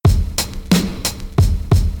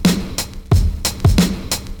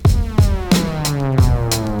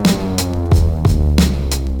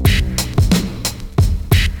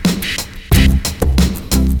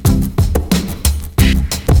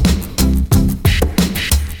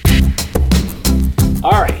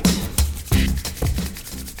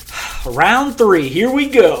Round 3, here we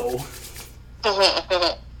go.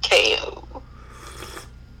 KO.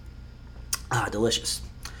 Delicious.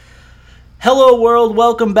 Hello world,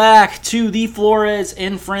 welcome back to the Flores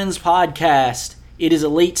and Friends podcast. It is a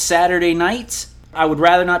late Saturday night. I would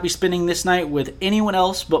rather not be spending this night with anyone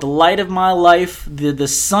else, but the light of my life, the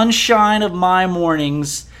sunshine of my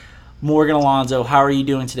mornings, Morgan Alonzo. How are you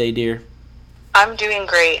doing today, dear? I'm doing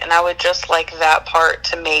great, and I would just like that part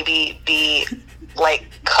to maybe be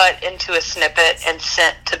cut into a snippet and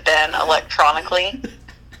sent to Ben electronically,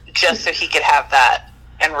 just so he could have that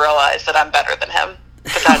and realize that I'm better than him.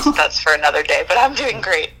 But that's for another day. But I'm doing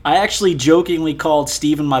great. I actually jokingly called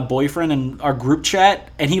Steven my boyfriend in our group chat,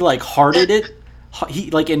 and he hearted it. He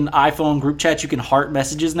in iPhone group chats you can heart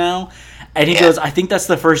messages now, and he goes, "I think that's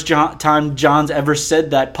the first time John's ever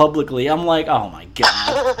said that publicly." I'm like, "Oh my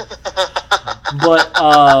god!"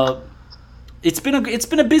 But it's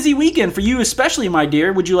been a busy weekend for you, especially, my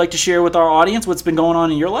dear. Would you like to share with our audience what's been going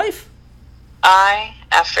on in your life?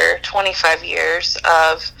 After 25 years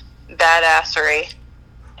of badassery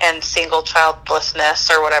and single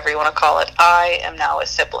childlessness, or whatever you want to call it, I am now a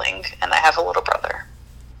sibling, and I have a little brother.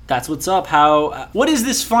 That's what's up. What is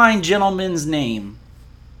this fine gentleman's name?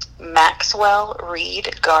 Maxwell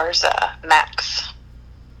Reed Garza. Max.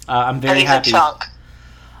 I'm very happy. He's a chunk.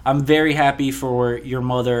 I'm very happy for your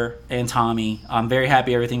mother and Tommy. I'm very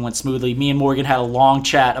happy everything went smoothly. Me and Morgan had a long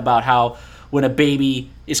chat about how when a baby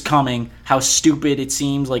is coming, how stupid it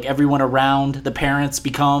seems like everyone around the parents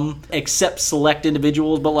become, except select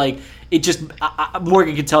individuals. But it just,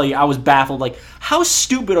 Morgan can tell you, I was baffled. How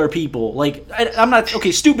stupid are people? I'm not,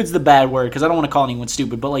 okay, stupid's the bad word because I don't want to call anyone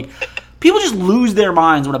stupid, but people just lose their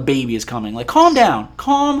minds when a baby is coming. Calm down.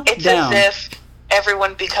 It's as if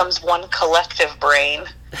everyone becomes one collective brain,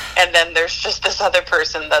 and then there's just this other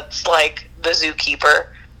person that's like the zookeeper,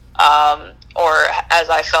 or as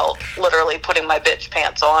I felt, literally putting my bitch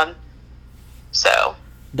pants on. So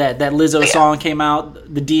that Lizzo song came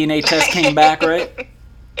out, the DNA test came back, right?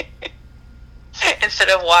 Instead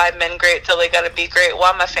of why men great till they gotta be great,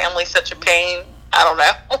 why my family's such a pain, I don't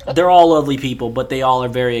know. They're all lovely people, but they all are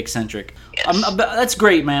very eccentric. Yes. That's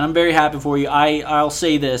great, man. I'm very happy for you. I'll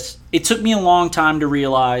say this. It took me a long time to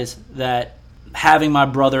realize that having my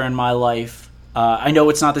brother in my life, I know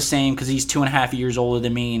it's not the same because he's 2.5 years older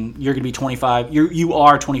than me, and you're going to be 25. You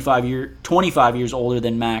are 25 years older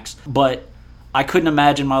than Max, but I couldn't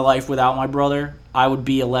imagine my life without my brother. I would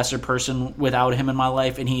be a lesser person without him in my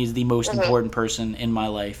life, and he is the most important person in my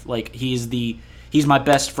life. He's my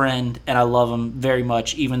best friend, and I love him very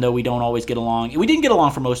much, even though we don't always get along. We didn't get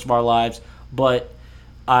along for most of our lives, but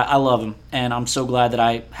I love him, and I'm so glad that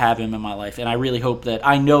I have him in my life. And I really hope that,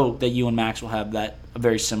 I know that you and Max will have a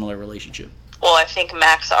very similar relationship. Well, I think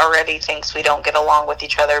Max already thinks we don't get along with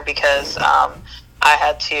each other because I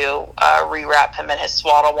had to rewrap him in his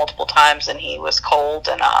swaddle multiple times, and he was cold,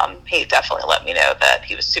 and he definitely let me know that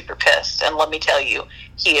he was super pissed. And let me tell you,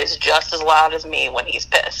 he is just as loud as me when he's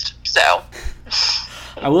pissed. So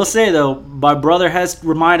I will say, though, my brother has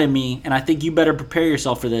reminded me, and I think you better prepare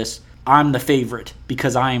yourself for this, I'm the favorite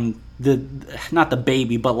because I'm not the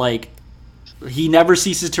baby, but he never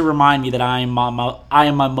ceases to remind me that I am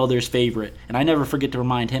my mother's favorite, and I never forget to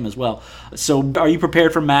remind him as well. So are you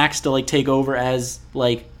prepared for Max to take over as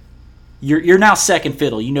you're now second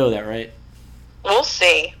fiddle? You know that, right? We'll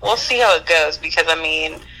see how it goes, because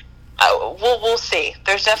we'll see.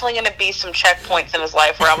 There's definitely going to be some checkpoints in his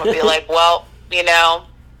life where I'm going to be like, well,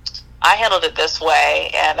 I handled it this way,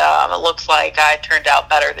 and it looks like I turned out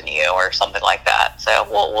better than you, or something like that. So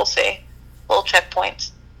we'll see. Little checkpoints.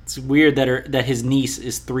 It's weird that his niece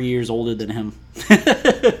is 3 years older than him.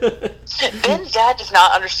 Ben's dad does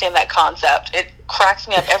not understand that concept. It cracks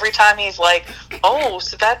me up every time he's like, "Oh,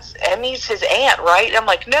 so that's Emmy's his aunt, right?" I'm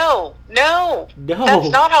like, No, that's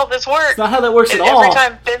not how this works. It's not how that works and at all. Every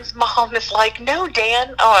time Ben's mom is like, "No,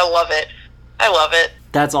 Dan." Oh, I love it.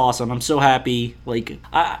 That's awesome. I'm so happy.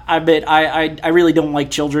 I bet I really don't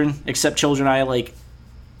like children, except children I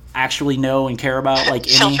actually know and care about,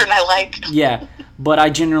 children I like. Yeah, but I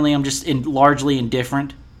generally am just largely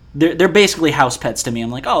indifferent. They're basically house pets to me.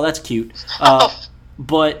 I'm like, oh, that's cute.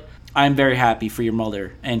 But I'm very happy for your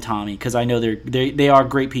mother and Tommy, because I know they are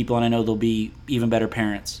great people, and I know they'll be even better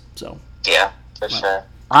parents. So yeah, for sure.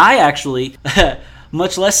 I actually,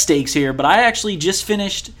 much less stakes here, but I actually just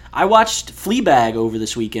finished. I watched Fleabag over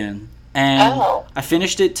this weekend, and I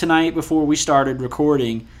finished it tonight before we started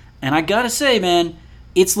recording. And I gotta say, man,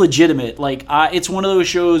 it's legitimate. It's one of those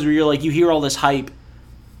shows where you're you hear all this hype,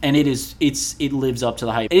 and it lives up to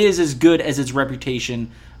the hype. It is as good as its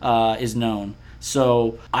reputation is known.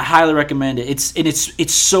 So I highly recommend it.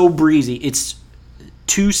 It's so breezy.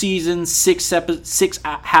 2 seasons, 6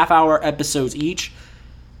 half-hour episodes each.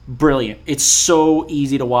 Brilliant. It's so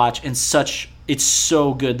easy to watch and it's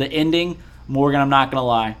so good. The ending, Morgan, I'm not going to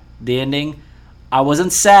lie. The ending, I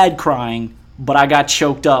wasn't sad crying, but I got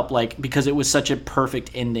choked up because it was such a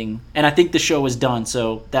perfect ending. And I think the show is done,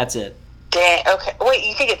 so that's it. Dang, okay. Wait,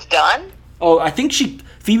 you think it's done? Oh, I think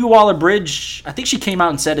Phoebe Waller-Bridge, I think she came out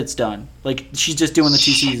and said it's done. She's just doing the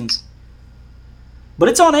 2 seasons. But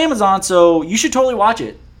it's on Amazon, so you should totally watch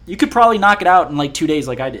it. You could probably knock it out in 2 days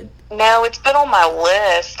like I did. No, it's been on my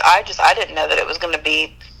list. I didn't know that it was going to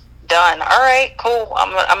be done. All right, cool.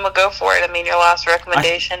 I'm gonna go for it. I mean, your last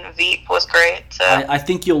recommendation, Veep, was great. So I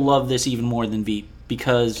think you'll love this even more than Veep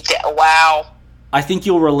because wow. I think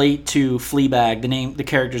you'll relate to Fleabag. The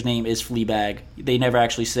character's name is Fleabag. They never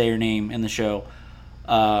actually say her name in the show.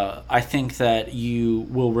 I think that you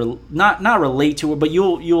will not relate to her, but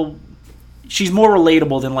you'll. She's more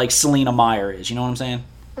relatable than Selena Meyer is. You know what I'm saying?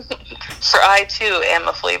 For I too am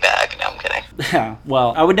a Fleabag. No, I'm kidding. Yeah.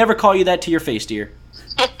 Well, I would never call you that to your face, dear.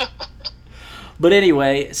 But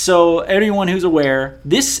anyway, so everyone who's aware,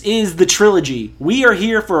 this is the trilogy. We are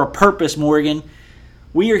here for a purpose, Morgan.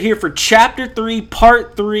 We are here for Chapter 3,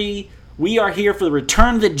 Part 3. We are here for the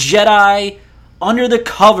Return of the Jedi. Under the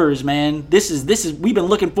Covers, man. This is. We've been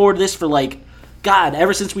looking forward to this for God,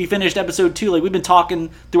 ever since we finished episode 2. We've been talking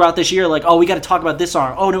throughout this year, oh, we got to talk about this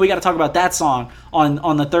song. Oh no, we got to talk about that song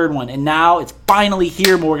on the third one. And now it's finally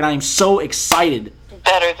here, Morgan. I am so excited.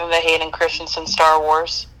 Better than the Hayden Christensen Star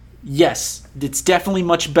Wars. Yes, it's definitely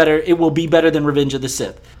much better. It will be better than Revenge of the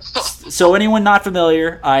Sith. So anyone not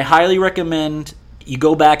familiar, I highly recommend you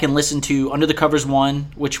go back and listen to Under the Covers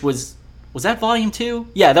 1, which was that Volume 2?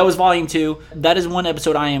 Yeah, that was Volume 2. That is one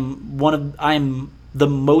episode I am the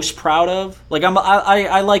most proud of.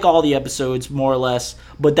 I like all the episodes more or less,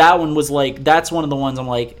 but that one was that's one of the ones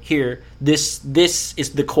I'm here, this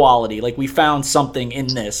is the quality. We found something in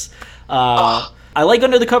this. I like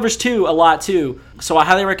Under the Covers 2 a lot too, so I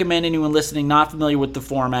highly recommend anyone listening not familiar with the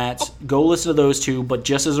formats, go listen to those two, but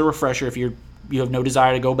just as a refresher if you have no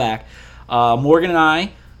desire to go back. Morgan and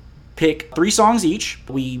I pick 3 songs each.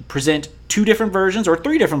 We present 2 different versions or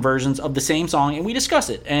 3 different versions of the same song, and we discuss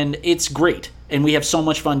it, and it's great, and we have so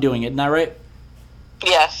much fun doing it. Isn't that right?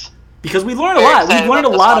 Yes. Because we learned a lot. We've learned a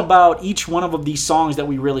lot about each one of these songs that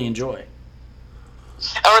we really enjoy.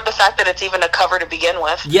 Or the fact that it's even a cover to begin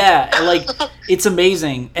with. Yeah, it's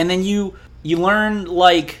amazing. And then you learn,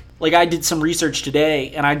 I did some research today,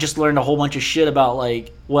 and I just learned a whole bunch of shit about,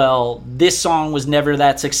 this song was never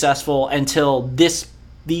that successful until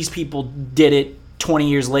these people did it 20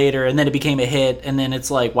 years later, and then it became a hit, and then it's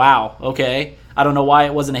wow, okay. I don't know why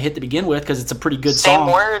it wasn't a hit to begin with, because it's a pretty good song.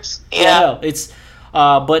 Same words. Yeah. It's...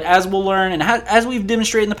 but as we'll learn, and as we've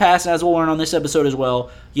demonstrated in the past, and as we'll learn on this episode as well,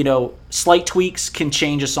 slight tweaks can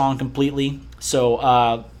change a song completely.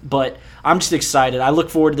 So, but I'm just excited. I look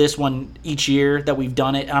forward to this one each year that we've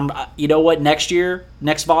done it. And you know what? Next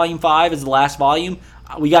Volume 5 is the last volume.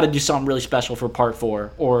 We got to do something really special for Part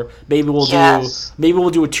 4, or maybe we'll do a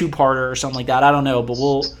 2-parter or something like that. I don't know, but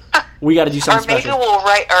we got to do something special. Or maybe we'll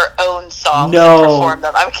write our own songs and perform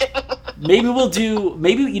them. I'm kidding. Maybe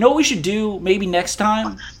you know what we should do maybe next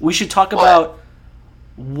time? We should talk about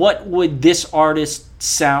what would this artist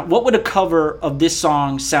sound, what would a cover of this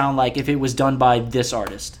song sound like if it was done by this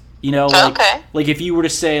artist? Okay. If you were to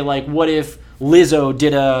say, what if Lizzo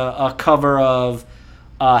did a cover of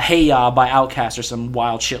Hey Ya by Outkast or some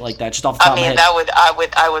wild shit like that, just off the top of my head.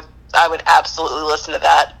 I would absolutely listen to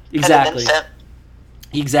that.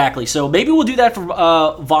 Exactly. So maybe we'll do that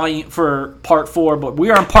for Part 4, but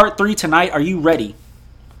we are on Part 3 tonight. Are you ready?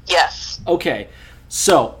 Yes. Okay.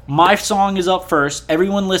 So my song is up first.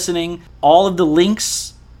 Everyone listening, all of the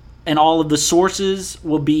links and all of the sources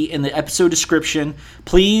will be in the episode description.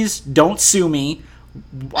 Please don't sue me.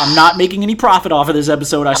 I'm not making any profit off of this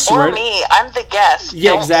episode, I swear. Or me. I'm the guest.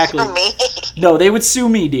 Yeah, don't exactly. Sue me. No, they would sue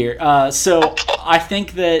me, dear. Okay. I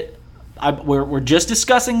think that we're just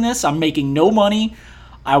discussing this. I'm making no money.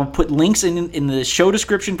 I will put links in the show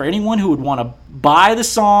description for anyone who would want to buy the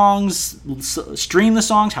songs, stream the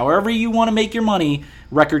songs, however you want to make your money.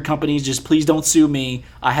 Record companies, just please don't sue me.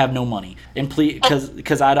 I have no money, and please,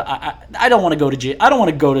 because I don't want to go to jail. I don't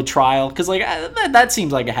want to go to trial because that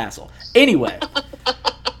seems like a hassle. Anyway,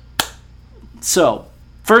 so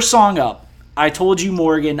first song up. I told you,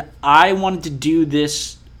 Morgan, I wanted to do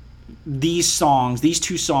these two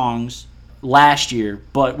songs last year,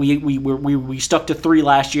 but we stuck to 3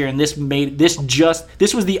 last year, and this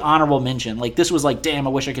was the honorable mention. This was damn, I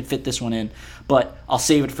wish I could fit this one in, but I'll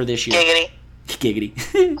save it for this year. Giggity.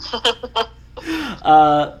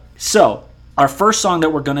 So our first song that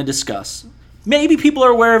we're going to discuss maybe people are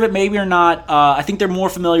aware of it, maybe or not. I think they're more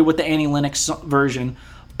familiar with the Annie Lennox version,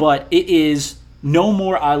 but it is No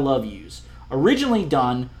More I Love Yous, originally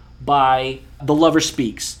done by The Lover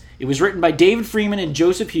Speaks. It was written by David Freeman and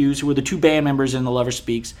Joseph Hughes, who were the two band members in The Lover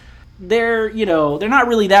Speaks. They're not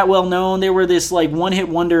really that well known. They were this like one-hit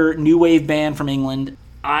wonder new wave band from England.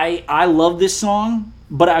 I love this song,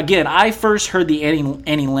 but again, I first heard the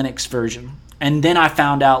Annie Lennox version, and then I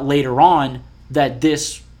found out later on that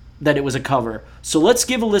it was a cover. So let's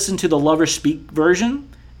give a listen to the Lover Speak version,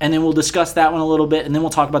 and then we'll discuss that one a little bit, and then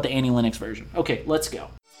we'll talk about the Annie Lennox version. Okay, let's go.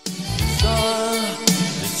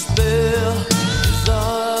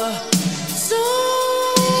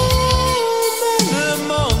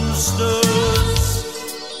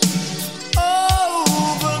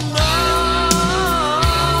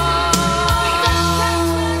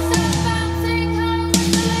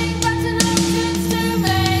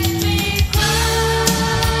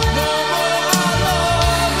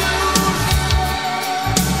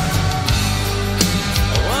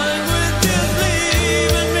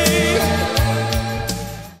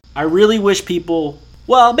 I really wish people...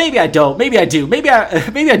 Well, maybe I don't. Maybe I do. Maybe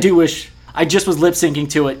I do wish I just was lip syncing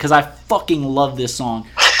to it, because I fucking love this song.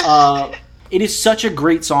 It is such a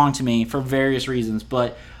great song to me for various reasons.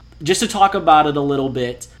 But just to talk about it a little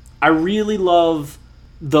bit, I really love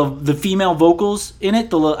the female vocals in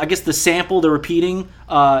it. I guess the sample, the repeating.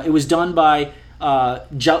 It was done by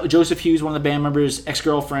Joseph Hughes, one of the band members'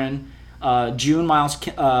 ex-girlfriend, June Miles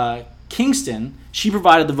Kingston. She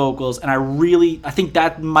provided the vocals, and I think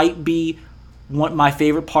that might be my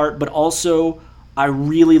favorite part, but also I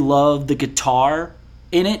really love the guitar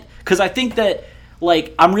in it, because I think that,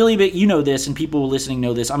 like, I'm really big, you know this, and people listening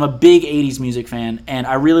know this, I'm a big 80s music fan, and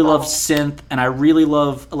I really love synth, and I really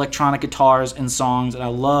love electronic guitars and songs, and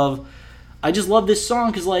I just love this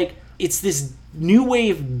song, because, like, it's this new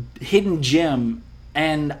wave hidden gem,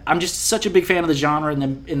 and I'm just such a big fan of the genre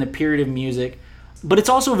in the period of music. But it's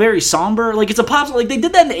also very somber. Like, it's a pop... Like, they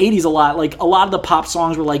did that in the 80s a lot. Like, a lot of the pop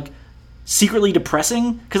songs were, like, secretly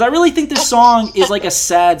depressing. Because I really think this song is, like, a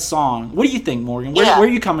sad song. What do you think, Morgan? Where are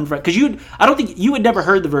you coming from? Because I don't think... You had never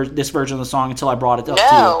heard this version of the song until I brought it up to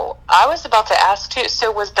you. No, I was about to ask, too.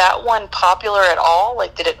 So was that one popular at all?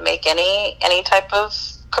 Like, did it make any type of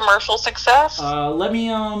commercial success? Let me...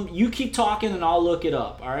 You keep talking, and I'll look it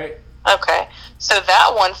up, all right? Okay, so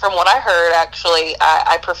that one, from what I heard, actually,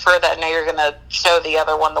 I prefer that. Now you're going to show the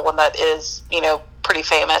other one, the one that is, pretty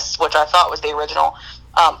famous, which I thought was the original.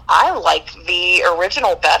 I like the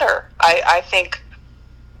original better. I think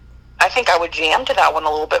I would jam to that one a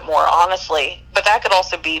little bit more, honestly. But that could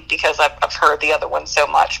also be because I've heard the other one so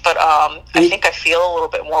much. But I think I feel a little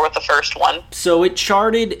bit more with the first one. So it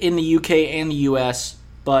charted in the UK and the US,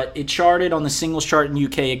 but it charted on the singles chart in the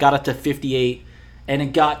UK. It got up to 58. And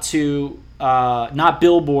it got to, not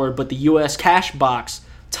Billboard, but the U.S. Cashbox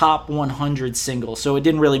Top 100 single. So it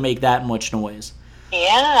didn't really make that much noise. Yeah.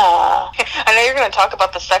 I know you're going to talk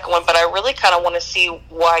about the second one, but I really kind of want to see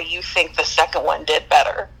why you think the second one did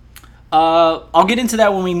better. I'll get into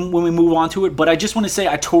that when we move on to it, but I just want to say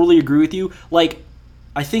I totally agree with you. Like,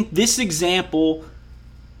 I think this example,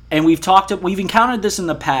 and we've encountered this in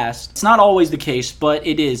the past. It's not always the case, but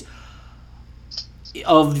it is.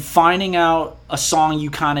 Of finding out a song you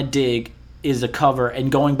kind of dig is a cover and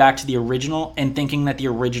going back to the original and thinking that the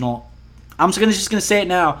original... I'm just gonna say it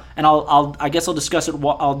now, and I guess I'll discuss it.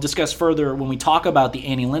 I'll discuss further when we talk about the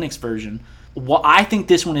Annie Lennox version. I think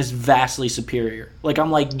this one is vastly superior. Like, I'm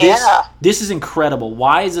like, this is incredible.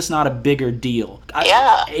 Why is this not a bigger deal?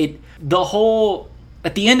 At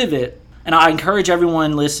the end of it, and I encourage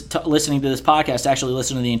everyone listening to this podcast to actually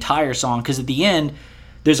listen to the entire song, because at the end,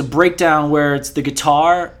 there's a breakdown where it's the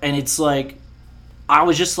guitar, and it's like, I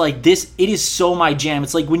was just like, it is so my jam.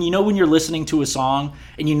 It's like when you're listening to a song,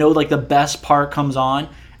 and like the best part comes on,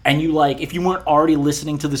 and you like, if you weren't already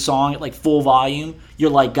listening to the song at like full volume,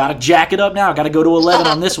 you're like, gotta jack it up now, gotta go to 11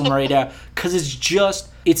 on this one right now. Because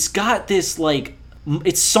it's got this like,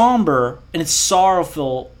 it's somber, and it's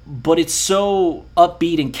sorrowful, but it's so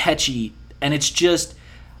upbeat and catchy, and it's just...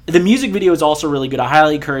 The music video is also really good. I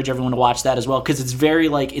highly encourage everyone to watch that as well, because it's very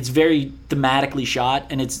thematically shot,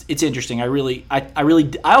 and it's interesting. I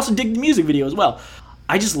also dig the music video as well.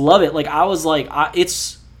 I just love it. Like, I was like, I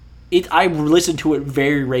listen to it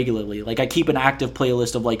very regularly. Like, I keep an active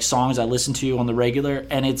playlist of like songs I listen to on the regular,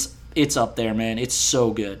 and it's up there, man. It's so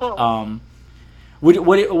good. What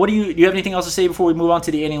do you have anything else to say before we move on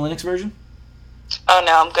to the Annie Lennox version? Oh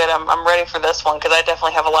no, I'm good. I'm ready for this one, because I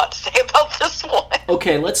definitely have a lot to say about this one.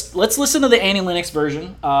 Okay, let's listen to the Annie Lennox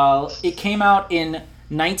version. It came out in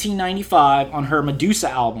 1995 on her Medusa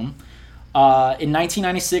album. In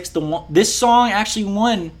 1996, this song actually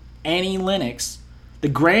won Annie Lennox the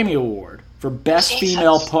Grammy Award for Best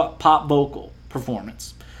Female Pop Vocal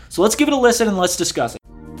Performance. So let's give it a listen and let's discuss it.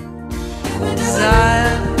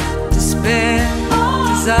 Desire, despair,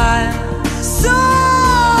 desire, so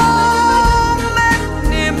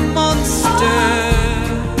many monsters.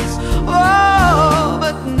 Oh,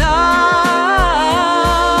 but now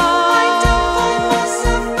I don't find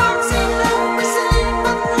myself bouncing numbers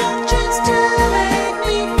and just to make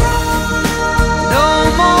me cry. No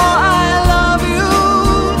more I love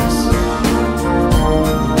yous.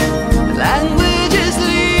 Language is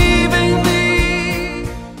leaving me.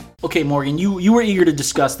 Okay, Morgan, you were eager to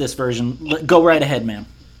discuss this version. Go right ahead, ma'am.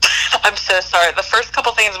 I'm so sorry. The first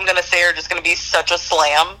couple things I'm going to say are just going to be such a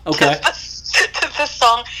slam. Okay. To this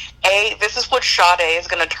song. This is what Sade is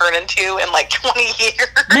going to turn into in like 20 years.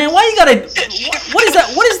 Man, why you gotta... What is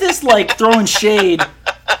that? What is this, like, throwing shade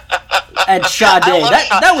at Sade?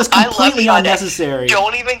 That was completely unnecessary.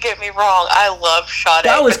 Don't even get me wrong. I love Sade.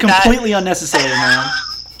 That was completely unnecessary, man.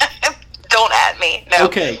 Don't at me. No.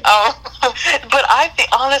 Okay. But I think,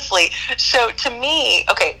 honestly, so to me,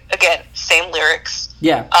 okay, again, same lyrics.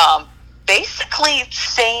 Yeah. Basically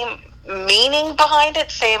same meaning behind it,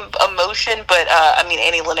 same emotion, but I mean,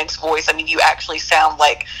 Annie Lennox voice, I mean, you actually sound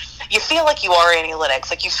like, you feel like you are Annie Lennox.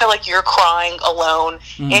 Like, you feel like you're crying alone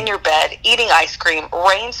in your bed, eating ice cream,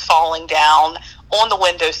 rain's falling down on the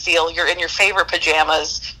windowsill, you're in your favorite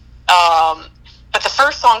pajamas. But the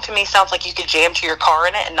first song to me sounds like you could jam to your car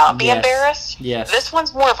in it and not be embarrassed. Yes. This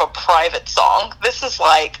one's more of a private song. This is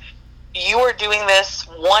like, you are doing this,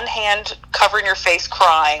 one hand covering your face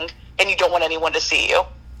crying, and you don't want anyone to see you.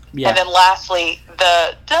 Yeah. And then lastly,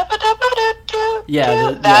 that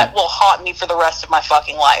will haunt me for the rest of my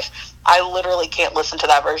fucking life. I literally can't listen to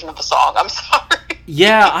that version of the song. I'm sorry.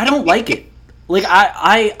 Yeah, I don't like it. Like,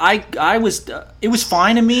 I was, it was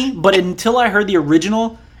fine to me, but until I heard the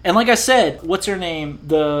original, and like I said, what's her name?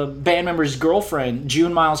 The band member's girlfriend,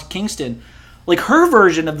 June Miles Kingston, like, her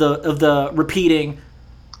version of the repeating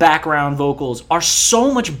background vocals are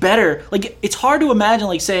so much better. Like, it's hard to imagine,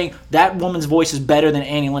 like, saying that woman's voice is better than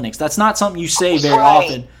Annie Lennox. That's not something you say very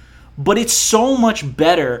often, but it's so much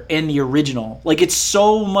better in the original. Like, it's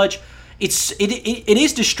so much. It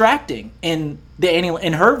is distracting in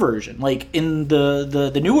her version, like in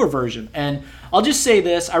the newer version. And I'll just say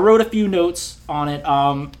this: I wrote a few notes on it.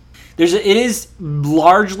 It is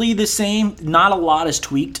largely the same. Not a lot is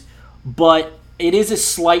tweaked, but it is a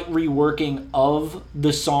slight reworking of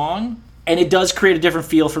the song, and it does create a different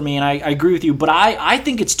feel for me, and I agree with you, but I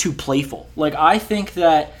think it's too playful. Like, I think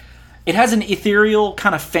that it has an ethereal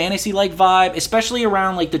kind of fantasy-like vibe, especially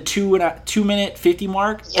around, like, the 2 minute 50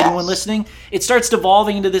 mark. Yes. Anyone listening? It starts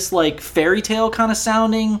devolving into this, like, fairy tale kind of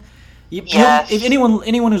sounding. If anyone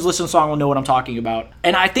who's listening to the song will know what I'm talking about.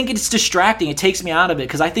 And I think it's distracting. It takes me out of it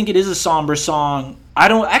because I think it is a somber song.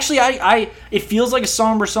 It feels like a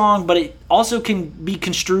somber song, but it also can be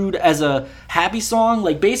construed as a happy song.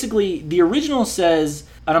 Like, basically, the original says,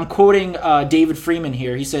 and I'm quoting David Freeman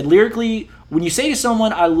here, he said, lyrically, when you say to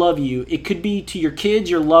someone, I love you, it could be to your kids,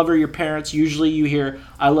 your lover, your parents. Usually you hear,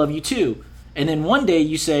 I love you too. And then one day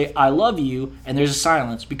you say, I love you, and there's a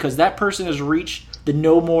silence because that person has reached the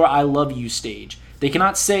no more I love you stage. They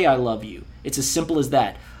cannot say I love you. It's as simple as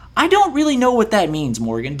that. I don't really know what that means,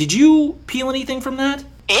 Morgan. Did you peel anything from that?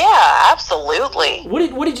 Yeah, absolutely.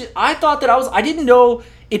 What did you... I thought that I didn't know...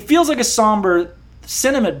 It feels like a somber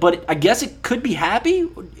sentiment, but I guess it could be happy?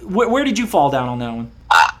 Where did you fall down on that one?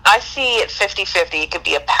 I see it 50-50. It could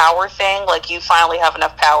be a power thing, like you finally have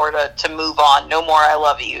enough power to move on. No more I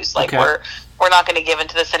love yous. Like, okay. We're not going to give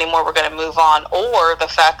into this anymore. We're going to move on. Or the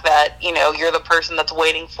fact that, you're the person that's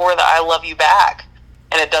waiting for the I love you back,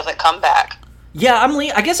 and it doesn't come back. Yeah,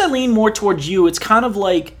 I guess I lean more towards you. It's kind of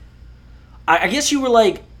like, I guess you were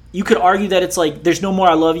like, you could argue that it's like, there's no more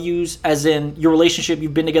I love yous, as in your relationship,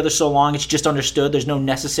 you've been together so long, it's just understood. There's no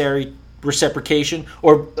necessary reciprocation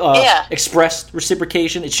or expressed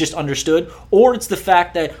reciprocation. It's just understood. Or it's the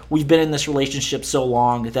fact that we've been in this relationship so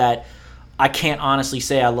long that I can't honestly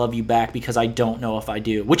say I love you back because I don't know if I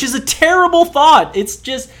do, which is a terrible thought. It's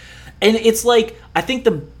just, and it's like, I think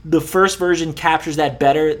the first version captures that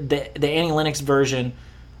better. The Annie Lennox version,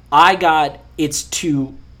 I got, it's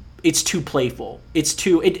too playful. It's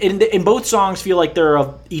too, and both songs feel like they're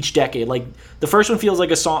of each decade. Like, the first one feels like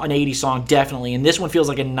an 80s song, definitely, and this one feels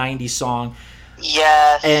like a 90s song.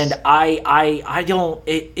 Yes. And I don't,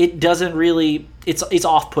 it doesn't really, it's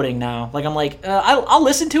off-putting now. Like, I'm like, I'll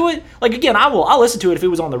listen to it. Like, again, I'll listen to it if it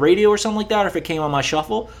was on the radio or something like that, or if it came on my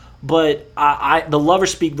shuffle. But the Lover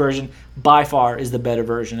Speak version, by far, is the better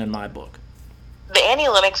version in my book. The Annie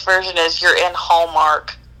Lennox version is you're in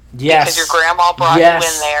Hallmark Yes. because your grandma brought Yes. you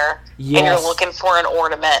in there, Yes. and you're looking for an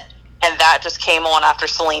ornament, and that just came on after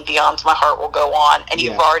Celine Dion's "My Heart Will Go On," and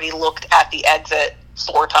you've Yeah. already looked at the exit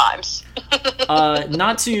 4 times.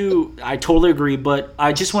 I totally agree, but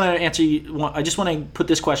I just want to answer you. I just want to put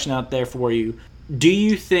this question out there for you. Do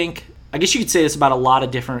you think? I guess you could say this about a lot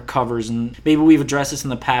of different covers, and maybe we've addressed this in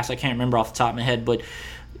the past. I can't remember off the top of my head, but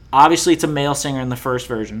obviously it's a male singer in the first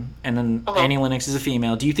version, and then Annie Lennox is a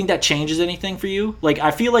female. Do you think that changes anything for you? Like,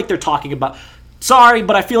 I feel like they're talking about. Sorry,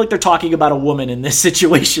 but I feel like they're talking about a woman in this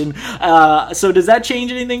situation. So does that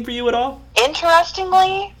change anything for you at all?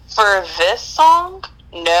 Interestingly, for this song,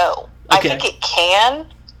 no. Okay. I think it can,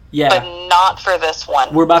 Yeah. but not for this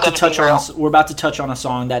one. We're about to Gonna touch be real. on we're about to touch on a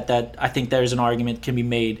song that I think there's an argument can be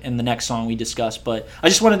made in the next song we discuss. But I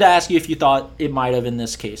just wanted to ask you if you thought it might have in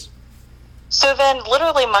this case. So then,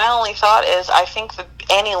 literally, my only thought is I think that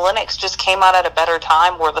Annie Lennox just came out at a better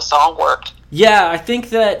time where the song worked. Yeah, I think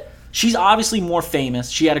that she's obviously more famous.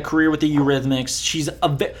 She had a career with the Eurythmics. She's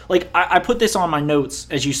I put this on my notes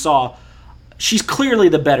as you saw. She's clearly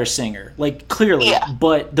the better singer, like clearly. Yeah.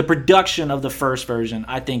 But the production of the first version,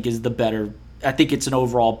 I think, is the better. I think it's an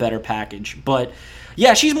overall better package. But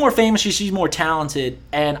yeah, she's more famous. She's more talented,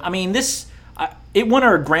 and I mean it won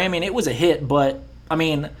her a Grammy and it was a hit. But I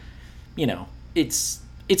mean, you know, it's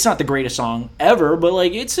not the greatest song ever, but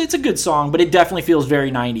like it's a good song. But it definitely feels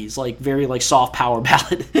very 90s, like very like soft power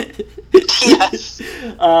ballad. Yes.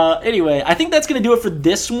 Anyway, I think that's gonna do it for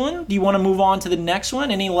this one. Do you want to move on to the next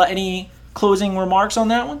one? Any closing remarks on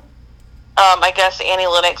that one? I guess Annie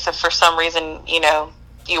Lennox, if for some reason,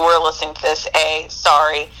 you were listening to this, A,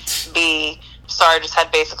 sorry. B, sorry, I just had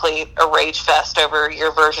basically a rage fest over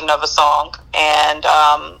your version of a song. And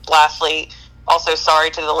lastly, also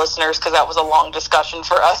sorry to the listeners because that was a long discussion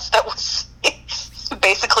for us. That was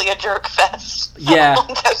basically a jerk fest. Yeah. On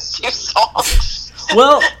those 2 songs.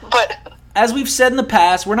 Well, But as we've said in the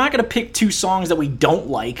past, we're not going to pick 2 songs that we don't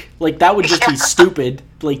like. Like, that would just be stupid,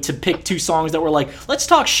 like, to pick 2 songs that were like, let's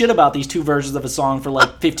talk shit about these 2 versions of a song for,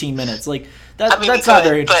 like, 15 minutes. Like, that's not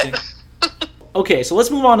very interesting. Okay, so let's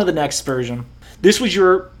move on to the next version. This was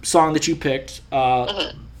your song that you picked.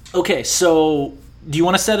 Okay, so do you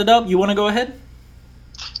want to set it up? You want to go ahead?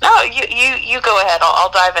 No, you go ahead.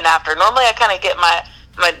 I'll dive in after. Normally I kind of get my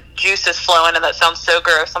juices flowing, and that sounds so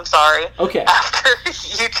gross. I'm sorry. Okay. After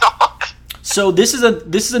you talk. So this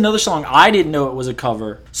is another song I didn't know it was a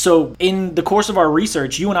cover. So in the course of our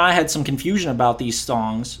research, you and I had some confusion about these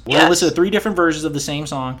songs. We're going to listen to 3 different versions of the same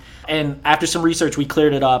song, and after some research, we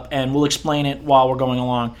cleared it up, and we'll explain it while we're going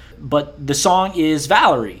along. But the song is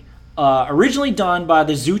Valerie, originally done by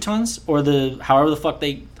the Zootons, or however the fuck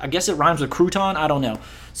I guess it rhymes with crouton. I don't know.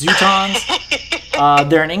 Zootons.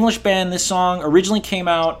 They're an English band. This song originally came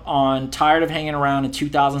out on Tired of Hanging Around in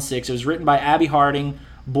 2006. It was written by Abby Harding,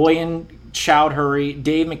 Boyan Chowdhury,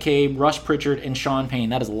 Dave McCabe, Russ Pritchard, and Sean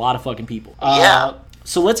Payne. That is a lot of fucking people. Yeah.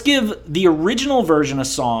 So let's give the original version of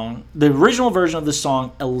the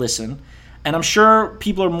song a listen. And I'm sure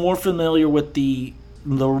people are more familiar with the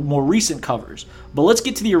more recent covers. But let's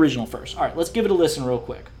get to the original first. All right, let's give it a listen real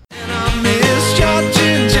quick. I miss your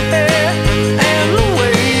ginger hair and the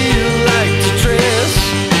way you like to dress.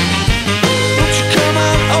 Won't you come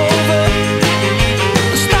on over?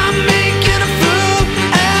 Stop making a fool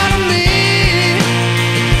out of me.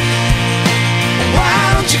 Why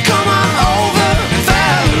don't you come on over,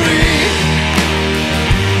 Valerie?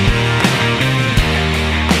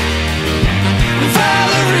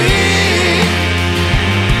 Valerie.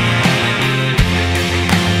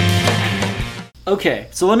 Okay,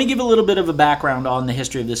 so let me give a little bit of a background on the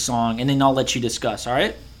history of this song, and then I'll let you discuss, all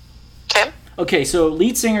right? Okay. Okay, so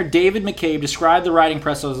lead singer David McCabe described the writing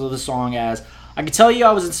process of the song as, I can tell you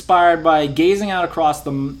I was inspired by gazing out across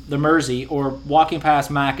the Mersey or walking past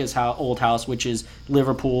Macca's old house, which is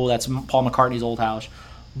Liverpool. That's Paul McCartney's old house.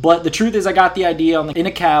 But the truth is I got the idea in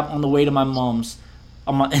a cab on the way to my mum's.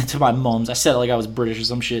 To my mum's. I said it like I was British or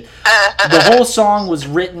some shit. The whole song was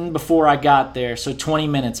written before I got there, so 20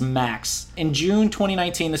 minutes max. In June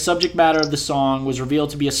 2019, the subject matter of the song was revealed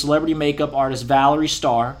to be a celebrity makeup artist, Valerie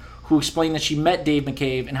Starr, who explained that she met Dave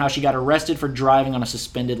McCabe and how she got arrested for driving on a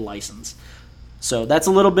suspended license. So that's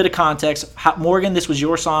a little bit of context. Morgan, this was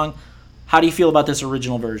your song. How do you feel about this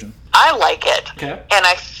original version? I like it. Okay. And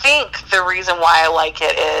I think the reason why I like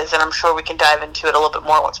it is, and I'm sure we can dive into it a little bit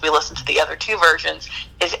more once we listen to the other 2 versions,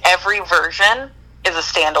 is every version is a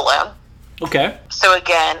standalone. Okay. So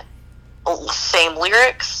again, same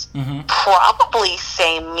lyrics, probably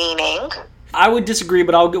same meaning. I would disagree,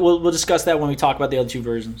 but we'll discuss that when we talk about the other two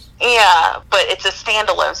versions. Yeah, but it's a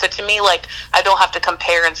standalone. So to me, like, I don't have to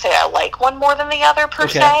compare and say I like one more than the other per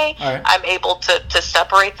se. All right. I'm able to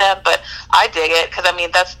separate them, but I dig it because I mean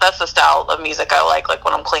that's the style of music I like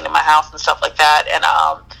when I'm cleaning my house and stuff like that. And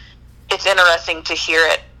it's interesting to hear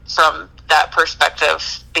it from that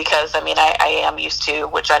perspective because I mean I am used to,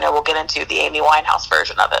 which I know we'll get into, the Amy Winehouse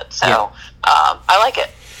version of it. So Yeah. I like it.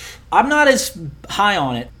 I'm not as high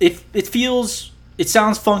on it. It sounds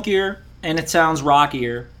funkier and it sounds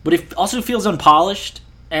rockier, but it also feels unpolished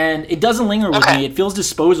and it doesn't linger with Okay. me. It feels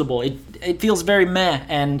disposable. It feels very meh,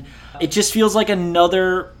 and it just feels like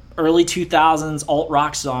another early 2000s alt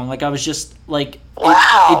rock song. Like I was just like,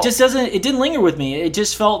 Wow. it didn't linger with me. It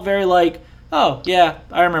just felt very like, oh yeah,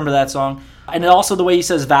 I remember that song. And also the way he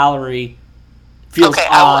says Valerie feels Okay,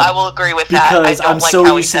 odd. I will agree with that. I Because don't I'm like so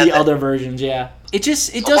how he used to says the it. other versions. Yeah, it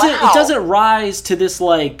Wow. doesn't rise to this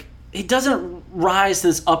like, it doesn't rise to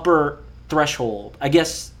this upper threshold, I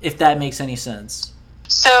guess, if that makes any sense.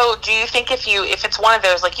 So, do you think if it's one of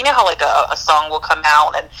those, like, you know how like a song will come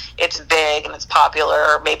out and it's big and it's popular,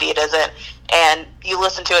 or maybe it isn't, and you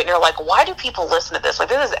listen to it and you're like, why do people listen to this? Like,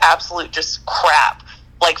 this is absolute just crap.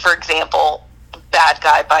 Like, for example, Bad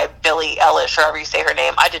Guy by Billie Eilish, or however you say her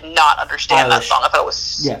name. I did not understand that Eilish. song. I thought it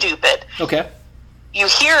was Yeah. stupid. Okay. You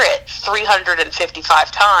hear it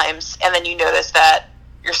 355 times, and then you notice that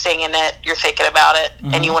you're singing it, you're thinking about it,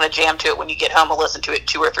 and you want to jam to it when you get home and listen to it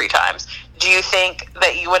 2 or 3 times. Do you think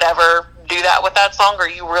that you would ever do that with that song, or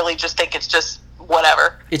you really just think it's just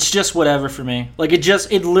whatever? It's just whatever for me. Like it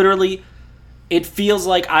feels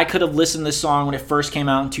like I could have listened to this song when it first came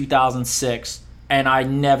out in 2006, and I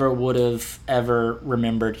never would have ever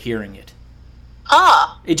remembered hearing it.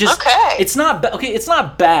 Huh. It just okay. It's not it's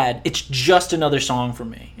not bad. It's just another song for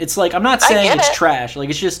me. It's like, I'm not saying get it's it. trash. Like,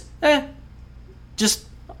 it's just a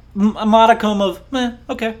modicum of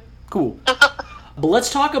okay, cool. But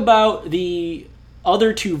let's talk about the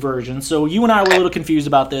other two versions. So you and I were a little confused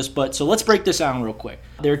about this, but so let's break this down real quick.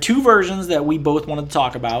 There are two versions that we both wanted to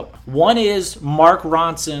talk about. One is Mark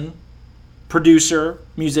Ronson, producer,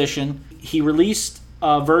 musician. He released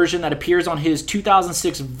a version that appears on his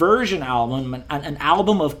 2006 Version album, an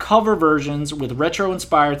album of cover versions with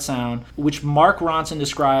retro-inspired sound, which Mark Ronson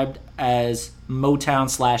described as Motown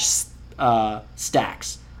 /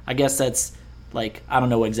 Stax. I guess that's, like, I don't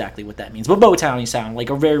know exactly what that means, but Motown-y sound, like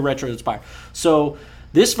a very retro-inspired. So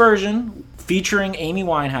this version, featuring Amy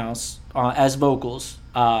Winehouse as vocals,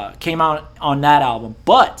 came out on that album,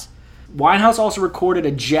 but Winehouse also recorded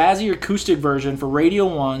a jazzy acoustic version for Radio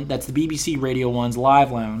 1, that's the BBC Radio 1's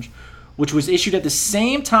Live Lounge, which was issued at the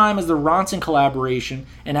same time as the Ronson collaboration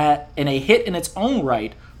and a hit in its own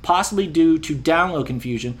right, possibly due to download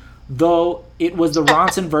confusion, though it was the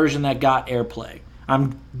Ronson version that got airplay.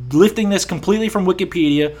 I'm lifting this completely from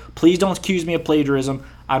Wikipedia. Please don't accuse me of plagiarism.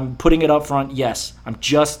 I'm putting it up front. Yes, I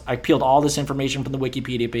peeled all this information from the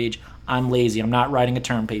Wikipedia page. I'm lazy. I'm not writing a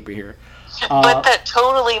term paper here. But that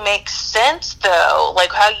totally makes sense, though.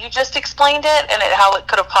 Like how you just explained it, and how it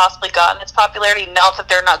could have possibly gotten its popularity. Now that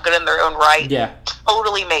they're not good in their own right, Yeah.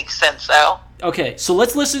 totally makes sense, though. Okay, so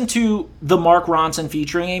let's listen to the Mark Ronson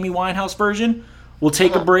featuring Amy Winehouse version. We'll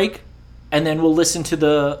take a break, and then we'll listen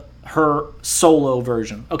to her solo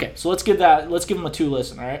version. Okay, so let's give them a 2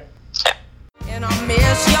 listen. All right. And I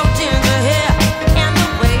miss your ginger hair and the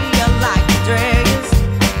way you like the dress.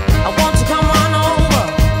 I want you to come on over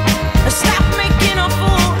and stop making a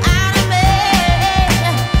fool out of me.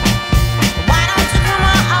 Why don't you come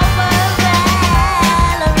on over,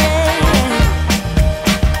 Valerie?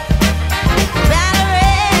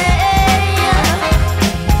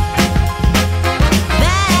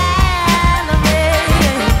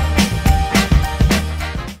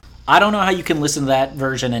 I don't know how you can listen to that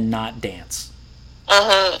version and not dance.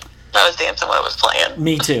 I was dancing when it was playing.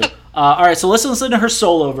 Me too. All right, so let's listen to her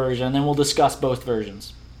solo version, and then we'll discuss both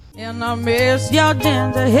versions. And I miss your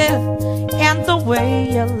ginger hair and the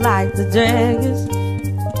way you like the dress.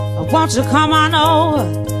 Won't you come on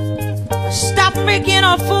over? Stop making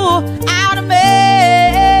a fool out of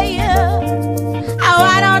me.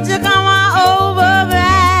 Why don't you come on over,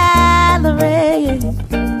 Valerie?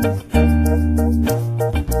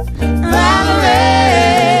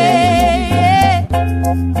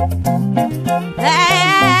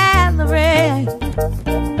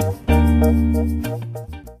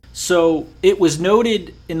 So it was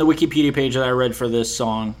noted in the Wikipedia page that I read for this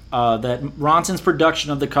song that Ronson's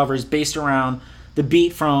production of the cover is based around the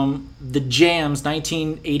beat from the Jam's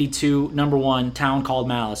 1982 #1 Town Called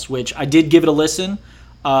Malice, which I did give it a listen.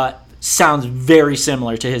 sounds very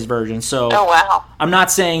similar to his version. So Oh wow. I'm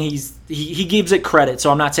not saying he gives it credit,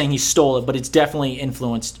 so I'm not saying he stole it, but it's definitely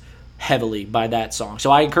influenced heavily by that song. So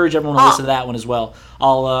I encourage everyone to listen to that one as well.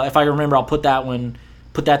 I'll if I remember, I'll put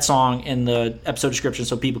that song in the episode description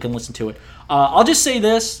so people can listen to it. I'll just say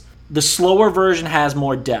this: the slower version has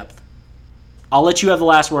more depth. I'll let you have the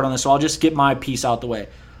last word on this, so I'll just get my piece out the way.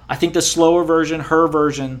 I think the slower version, her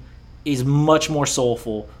version, is much more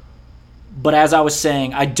soulful. But as I was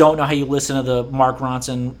saying, I don't know how you listen to the Mark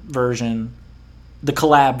Ronson version, the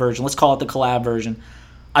collab version. Let's call it the collab version.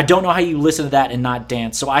 I don't know how you listen to that and not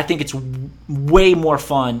dance. So I think it's way more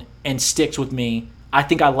fun and sticks with me. I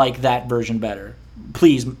think I like that version better.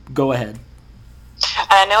 Please, go ahead.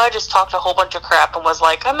 I know I just talked a whole bunch of crap and was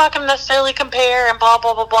like, I'm not going to necessarily compare and blah,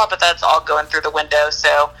 blah, blah, blah, but that's all going through the window,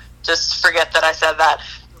 so just forget that I said that.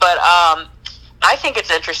 But I think it's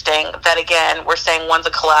interesting that, again, we're saying one's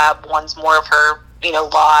a collab, one's more of her,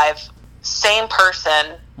 live. Same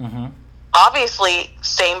person. Mm-hmm. Obviously,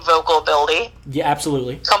 same vocal ability. Yeah,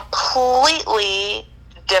 absolutely. Completely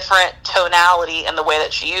different tonality in the way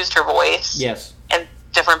that she used her voice. Yes. And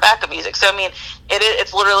different backup music. So, I mean,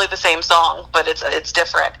 it's literally the same song, but it's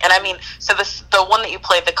different. And, I mean, so the one that you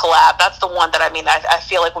played, the collab, that's the one that, I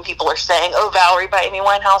feel like when people are saying, oh, Valerie by Amy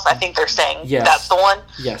Winehouse, I think they're saying that's the one.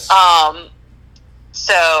 Yes.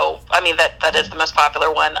 So, I mean, that is the most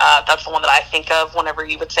popular one. That's the one that I think of whenever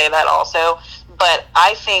you would say that also. But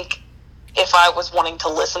I think if I was wanting to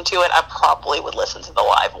listen to it, I probably would listen to the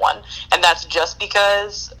live one. And that's just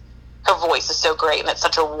because her voice is so great and it's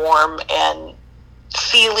such a warm and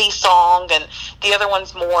feely song. And the other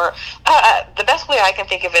one's more, the best way I can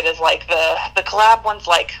think of it is like the collab one's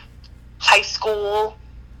like high school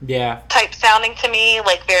type sounding to me,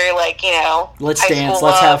 like very like, let's high dance, school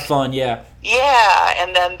let's love. have fun, yeah. Yeah,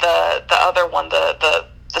 and then the other one, the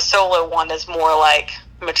solo one is more like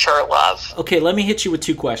mature love. Okay, let me hit you with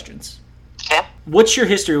two questions. Okay. What's your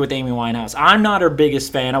history with Amy Winehouse? I'm not her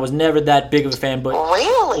biggest fan. I was never that big of a fan, but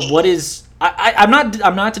Really? what is? I'm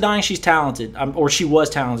not denying she's talented, or she was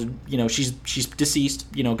talented. She's deceased.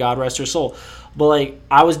 God rest her soul. But like,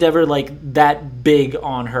 I was never like that big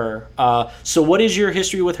on her. So what is your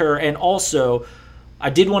history with her? And also, I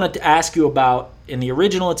did want to ask you about, in the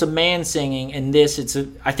original, it's a man singing. In this,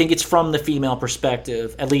 I think it's from the female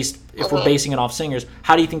perspective, at least if we're basing it off singers.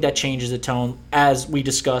 How do you think that changes the tone, as we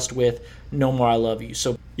discussed with No More I Love You?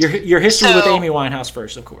 So your history with Amy Winehouse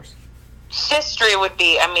first, of course. History would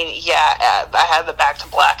be, I had the Back to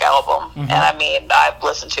Black album, and I've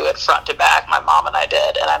listened to it front to back. My mom and I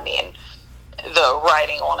did, and the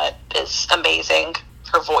writing on it is amazing.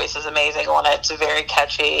 Her voice is amazing on it. It's very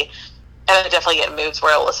catchy. And I definitely get in moods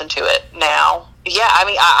where I listen to it now. Yeah,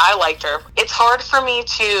 I liked her. It's hard for me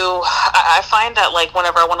to... I find that, like,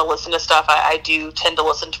 whenever I want to listen to stuff, I do tend to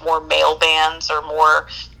listen to more male bands or more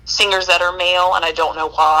singers that are male, and I don't know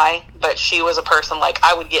why. But she was a person, like,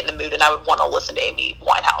 I would get in the mood and I would want to listen to Amy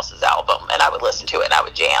Winehouse's album, and I would listen to it and I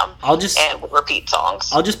would jam and would repeat songs.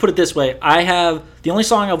 I'll just put it this way. The only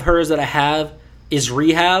song of hers that I have is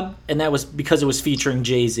Rehab, and that was because it was featuring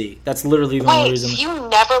Jay-Z. That's literally the only reason. You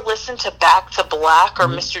never listened to Back to Black or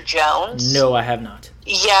Mr. Jones? No, I have not.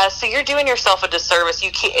 Yeah, so you're doing yourself a disservice.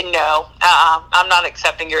 You can't. No, I'm not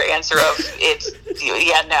accepting your answer of it's.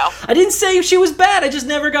 Yeah, no. I didn't say she was bad. I just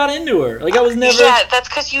never got into her. Like, I was never. Yeah, that's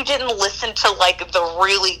because you didn't listen to like the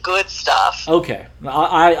really good stuff. Okay,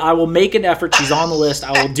 I will make an effort. She's on the list.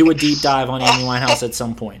 I will do a deep dive on Amy Winehouse at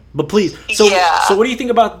some point. But please, so what do you think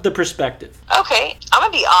about the perspective? Okay, I'm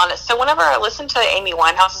gonna be honest. So whenever I listen to Amy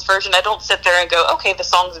Winehouse's version, I don't sit there and go, okay, the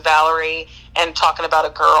song's Valerie and talking about a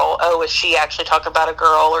girl. Oh, is she actually talking about a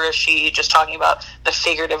girl, or is she just talking about the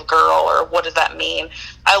figurative girl, or what does that mean?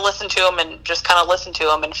 I listen to them and just kind of listen to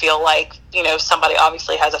them and feel like, somebody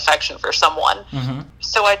obviously has affection for someone. Mm-hmm.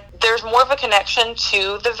 So there's more of a connection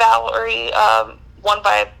to the Valerie one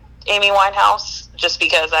by Amy Winehouse, just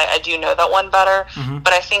because I do know that one better. Mm-hmm.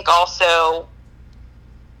 But I think also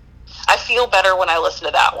I feel better when I listen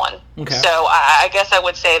to that one. Okay. So I guess I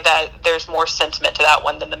would say that there's more sentiment to that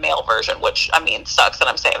one than the male version, which, sucks that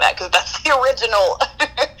I'm saying that because that's the original.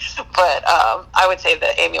 But I would say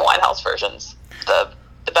the Amy Winehouse version's the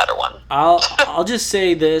better one. I'll just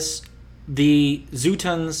say this. The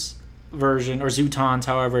Zootons version, or Zootons,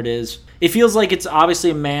 however it is, it feels like it's obviously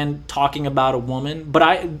a man talking about a woman, but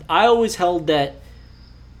I always held that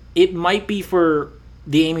it might be for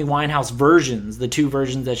the Amy Winehouse versions, the two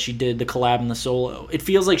versions that she did, the collab and the solo. It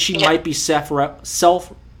feels like she might be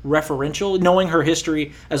self-referential, knowing her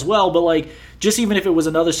history as well, but like, just even if it was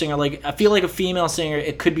another singer, like, I feel like a female singer,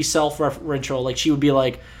 it could be self-referential. Like, she would be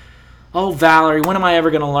like, oh, Valerie, when am I ever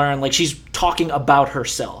going to learn? Like, she's talking about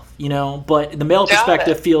herself, you know. But the male Got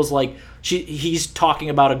perspective it. feels like he's talking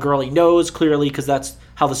about a girl he knows clearly because that's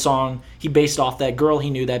how the song he based off that girl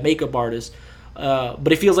he knew, that makeup artist.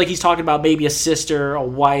 But it feels like he's talking about maybe a sister, a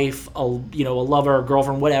wife, a lover, a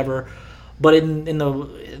girlfriend, whatever. But in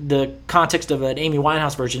the context of an Amy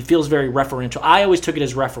Winehouse version, it feels very referential. I always took it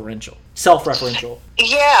as referential, self-referential.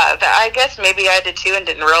 Yeah, I guess maybe I did too and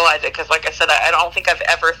didn't realize it because, like I said, I don't think I've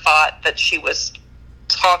ever thought that she was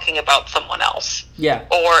talking about someone else. Yeah.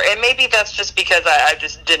 And maybe that's just because I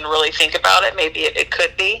just didn't really think about it. Maybe it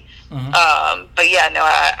could be. But yeah, no,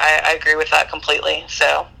 I agree with that completely.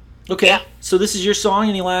 So. Okay. Yeah. So this is your song.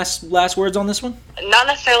 Any last words on this one? Not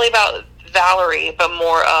necessarily about Valerie, but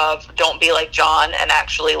more of don't be like John and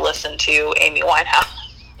actually listen to Amy Winehouse.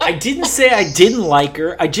 I didn't say I didn't like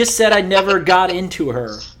her. I just said I never got into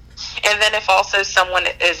her. And then if also someone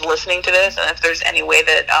is listening to this, and if there's any way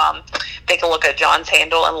that they can look at John's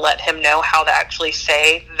handle and let him know how to actually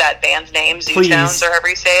say that band's name, Zootones, or however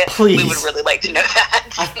you say it, we would really like to know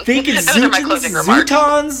that. I think it's Those are my closing remarks.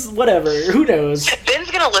 Zootons, whatever. Who knows? Ben's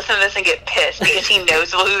going to listen to this and get pissed because he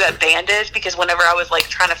knows who that band is, because whenever I was like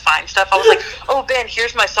trying to find stuff, I was like, oh, Ben,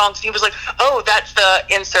 here's my songs. And he was like, oh, that's the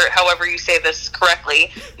insert, however you say this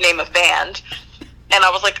correctly, name of band. And I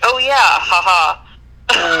was like, oh, yeah, haha.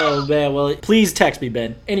 Oh, man. Well, please text me,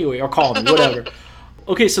 Ben. Anyway, or call me, whatever.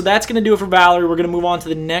 Okay, so that's going to do it for Valerie. We're going to move on to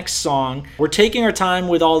the next song. We're taking our time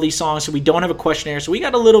with all these songs, so we don't have a questionnaire, so we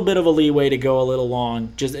got a little bit of a leeway to go a little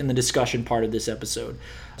long just in the discussion part of this episode.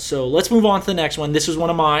 So let's move on to the next one. This was one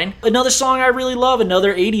of mine. Another song I really love,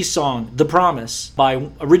 another 80s song, The Promise,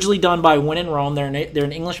 originally done by When in Rome. They're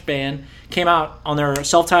an English band. Came out on their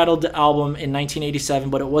self-titled album in 1987,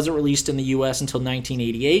 but it wasn't released in the U.S. until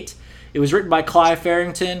 1988. It was written by Clive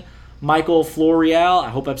Farrington, Michael Floreal, I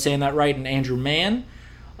hope I'm saying that right, and Andrew Mann.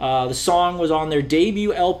 The song was on their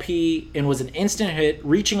debut LP and was an instant hit,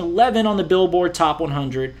 reaching 11 on the Billboard Top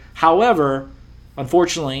 100. However,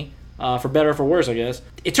 unfortunately, for better or for worse, I guess,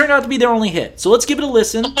 it turned out to be their only hit. So let's give it a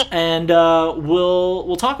listen, and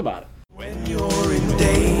we'll talk about it. When you're in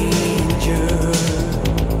danger,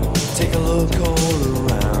 take a look all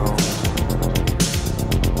around,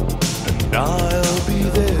 and I'll be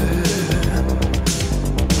there.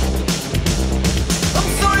 I'm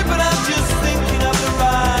sorry, but I'm just thinking of the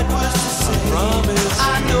right words to say.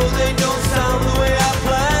 I know they don't sound the way I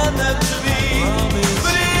planned them to be.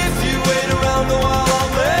 But if you wait around a while, I'll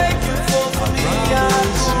make you fall for me.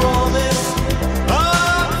 I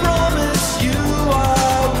promise you I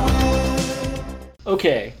will.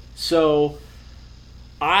 Okay, so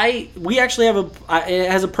we actually have it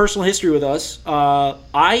has a personal history with us.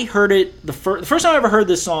 I heard it the first time I ever heard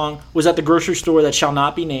this song was at the grocery store that shall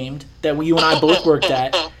not be named, that you and I both worked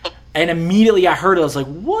at, and immediately I heard it. I was like,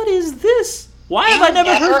 "What is this? Why have I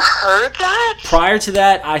never heard that?" Prior to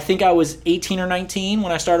that, I think I was 18 or 19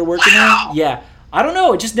 when I started working there. Yeah, I don't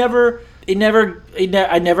know. It just I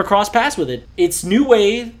never crossed paths with it. It's new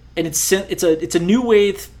wave, and it's a new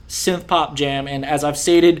wave synth pop jam, and as I've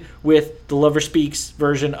stated with the Lover Speaks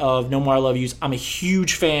version of No More I Love Yous, I'm a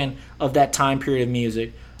huge fan of that time period of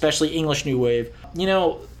music, especially English new wave. You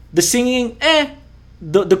know, the singing,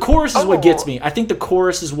 the chorus is what gets me. I think the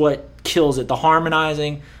chorus is what kills it, the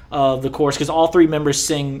harmonizing of the chorus, because all three members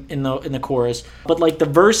sing in the chorus. But like the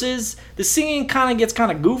verses, the singing kind of gets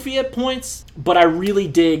kind of goofy at points, but I really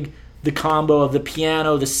dig the combo of the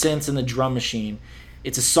piano, the synths, and the drum machine.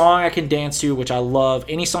 It's a song I can dance to, which I love.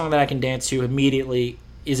 Any song that I can dance to immediately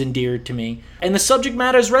is endeared to me. And the subject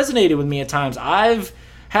matter has resonated with me at times. I've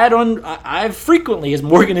frequently, as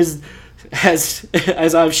Morgan as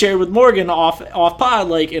I've shared with Morgan off pod,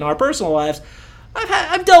 like in our personal lives,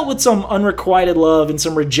 I've dealt with some unrequited love and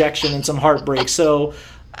some rejection and some heartbreak. So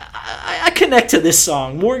I connect to this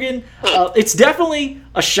song. Morgan, it's definitely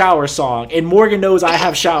a shower song, and Morgan knows I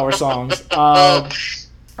have shower songs.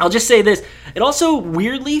 I'll just say this. It also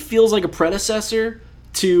weirdly feels like a predecessor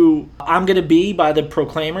to I'm Gonna Be by the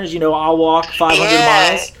Proclaimers. You know, I'll walk 500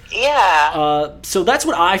 miles. Yeah. So that's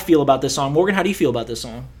what I feel about this song. Morgan, how do you feel about this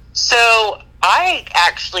song? So I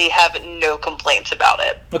actually have no complaints about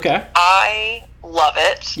it. Okay. I love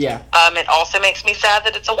it. Yeah. It also makes me sad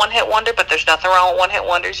that it's a one-hit wonder, but there's nothing wrong with one-hit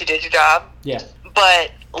wonders. You did your job. Yeah.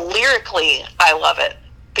 But lyrically, I love it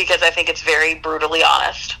because I think it's very brutally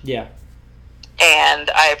honest. Yeah. And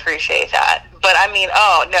I appreciate that. But I mean,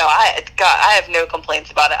 oh no, I have no complaints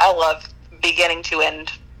about it. I love beginning to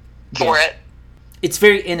end for it. It's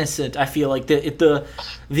very innocent. I feel like I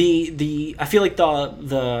feel like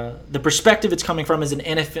the perspective it's coming from is an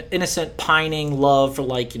innocent pining love for,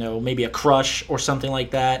 like, you know, maybe a crush or something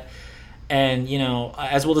like that. And, you know,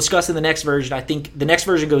 as we'll discuss in the next version, I think the next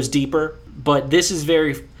version goes deeper, but this is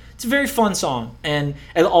It's a very fun song, and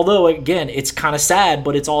although again it's kind of sad,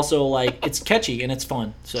 but it's also like it's catchy and it's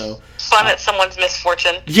fun. So Fun at someone's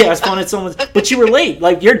misfortune. yeah, it's fun at someone's. But you relate,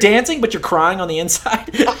 like you're dancing, but you're crying on the inside.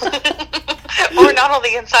 Or not on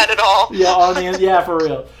the inside at all. Yeah, for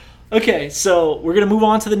real. Okay, so we're gonna move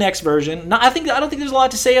on to the next version. I don't think there's a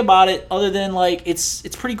lot to say about it other than like it's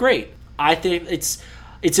pretty great. I think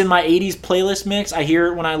it's in my 80s playlist mix. I hear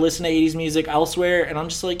it when I listen to 80s music elsewhere, and I'm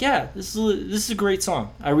just like, yeah, this is a great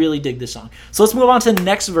song. I really dig this song. So let's move on to the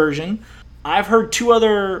next version. I've heard two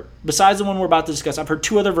other, besides the one we're about to discuss, I've heard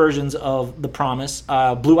two other versions of The Promise.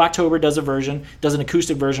 Blue October does an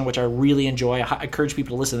acoustic version, which I really enjoy. I encourage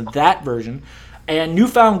people to listen to that version. And New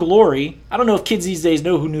Found Glory, I don't know if kids these days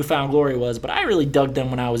know who New Found Glory was, but I really dug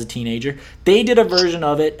them when I was a teenager. They did a version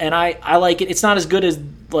of it, and I like it. It's not as good as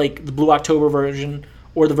like the Blue October version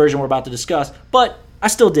or the version we're about to discuss, but I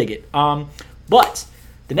still dig it. But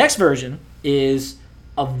the next version is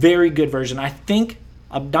a very good version. I think,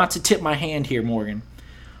 not to tip my hand here, Morgan,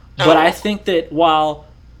 but I think that while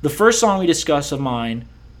the first song we discussed of mine,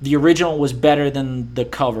 the original was better than the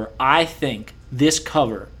cover, I think this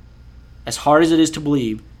cover, as hard as it is to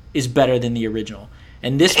believe, is better than the original.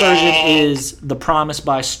 And this version is The Promise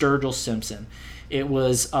by Sturgill Simpson. It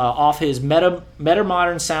was off his Meta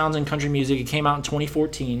Modern Sounds in Country Music. It came out in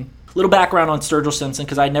 2014. Little background on Sturgill Simpson,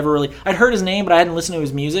 because I'd heard his name, but I hadn't listened to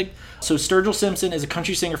his music. So Sturgill Simpson is a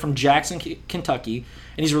country singer from Jackson, Kentucky,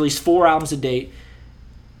 and he's released 4 albums to date.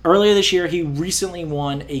 Earlier this year, he recently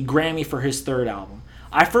won a Grammy for his 3rd album.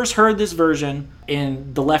 I first heard this version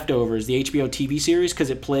in The Leftovers, the HBO TV series, because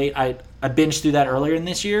it played. I binged through that earlier in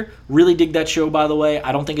this year. Really dig that show, by the way.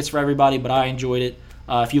 I don't think it's for everybody, but I enjoyed it.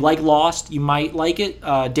 If you like Lost, you might like it.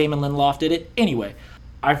 Damon Lindelof did it. Anyway,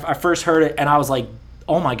 I first heard it, and I was like,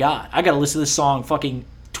 oh my God, I got to listen to this song fucking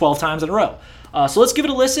 12 times in a row. So let's give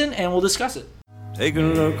it a listen, and we'll discuss it. Take a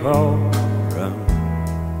look all around,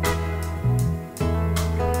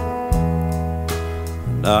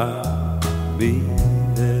 and I'll be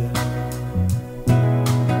there.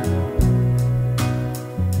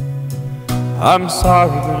 I'm sorry,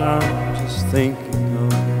 but I'm just thinking of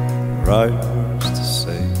the right words to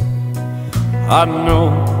say. I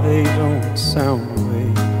know they don't sound the way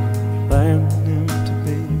you planned them to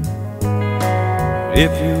be.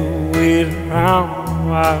 If you wait around a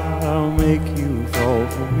while, I'll make you fall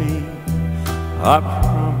for me. I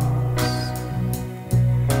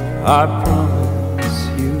promise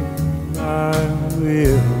you I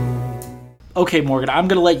will. Okay, Morgan, I'm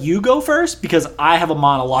going to let you go first because I have a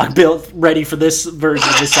monologue built ready for this version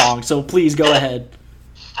of the song. So please go ahead.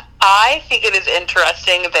 I think it is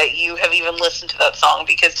interesting that you have even listened to that song,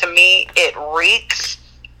 because to me it reeks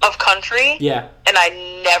of country. Yeah. And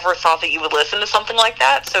I never thought that you would listen to something like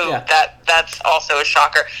that. So Yeah. that's also a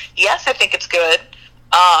shocker. Yes, I think it's good.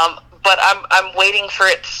 But I'm waiting for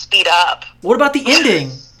it to speed up. What about the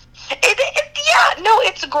ending? Yeah, no,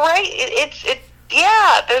 it's great.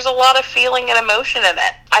 Yeah, there's a lot of feeling and emotion in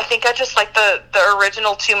it. I think I just like the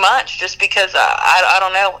original too much, just because I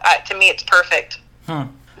don't know. To me, it's perfect.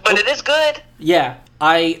 But it is good. Yeah,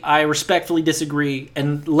 I respectfully disagree,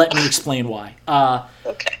 and let me explain why.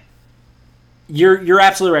 Okay. You're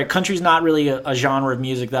absolutely right. Country's not really a genre of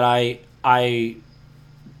music that I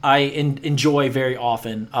enjoy very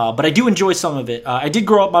often, but I do enjoy some of it. I did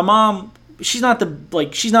grow up. My mom, she's not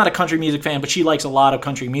a country music fan, but she likes a lot of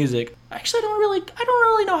country music. Actually, I don't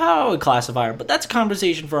really know how I would classify her, but that's a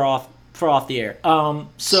conversation for off the air. So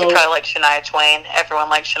She probably likes Shania Twain. Everyone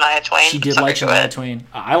likes Shania Twain. she did like Shania Twain.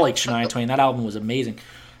 I like Shania Twain. That album was amazing.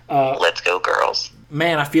 Let's go, girls.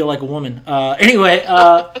 Man, I feel like a woman. Anyway,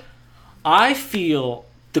 I feel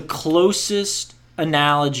the closest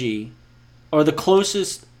analogy or the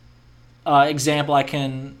closest example I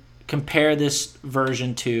can compare this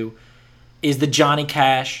version to is the Johnny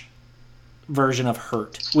Cash version of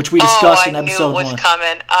Hurt, which we discussed in episode 1.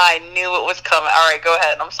 I knew it was coming. All right, go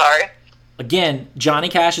ahead. I'm sorry. Again, Johnny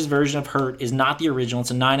Cash's version of Hurt is not the original.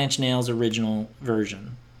 It's a Nine Inch Nails original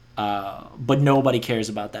version. But nobody cares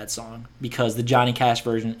about that song because the Johnny Cash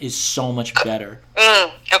version is so much better.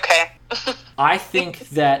 Okay. I think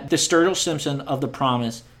that the Sturgill Simpson of The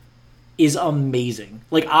Promise is amazing.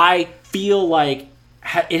 Like, I feel like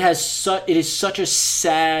it is such a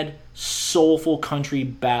sad, soulful country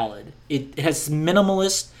ballad. It has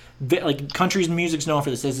minimalist, like country's music's known for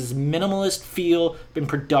this. It has this minimalist feel in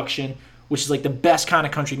production, which is like the best kind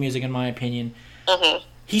of country music in my opinion. Mm-hmm.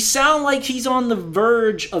 He sounds like he's on the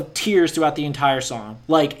verge of tears throughout the entire song.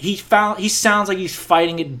 Like he sounds like he's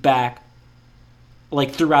fighting it back,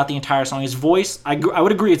 like throughout the entire song. His voice, I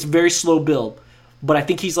would agree, it's very slow build, but I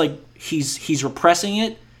think he's repressing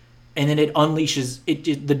it, and then it unleashes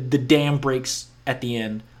the dam breaks at the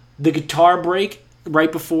end. The guitar break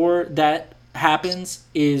right before that happens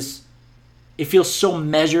it feels so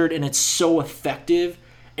measured and it's so effective,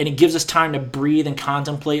 and it gives us time to breathe and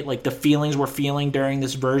contemplate like the feelings we're feeling during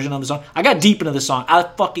this version of the song. I got deep into the song. I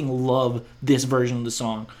fucking love this version of the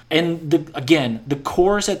song. And the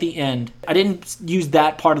chorus at the end, I didn't use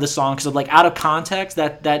that part of the song because like out of context,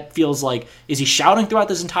 that feels like, is he shouting throughout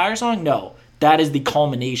this entire song? No, that is the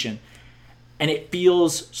culmination. And it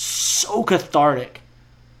feels so cathartic.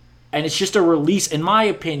 And it's just a release, in my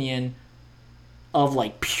opinion, of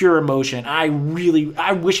like pure emotion. I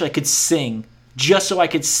wish I could sing just so I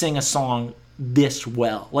could sing a song this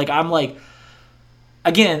well. Like, I'm like,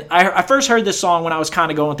 again, I first heard this song when I was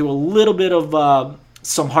kind of going through a little bit of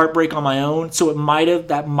some heartbreak on my own, so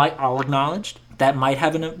I'll acknowledge that might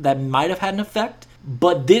have had an effect.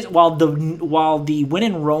 But this, while the When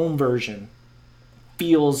in Rome version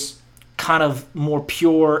feels kind of more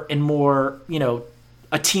pure and more,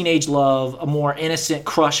 a teenage love, a more innocent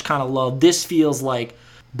crush kind of love, this feels like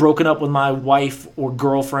broken up with my wife or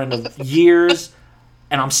girlfriend of years,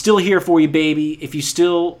 and I'm still here for you, baby. If you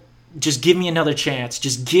still, just give me another chance.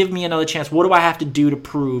 Just give me another chance. What do I have to do to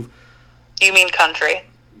prove? You mean country?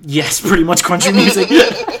 Yes, pretty much country music.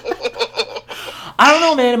 I don't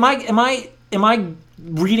know, man. Am I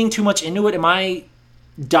reading too much into it? Am I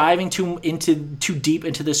diving too deep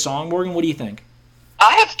into this song, Morgan? What do you think?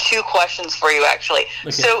 I have two questions for you, actually.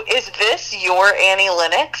 Okay. So, is this your Annie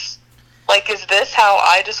Lennox? Like, is this how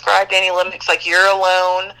I described Annie Lennox? Like, you're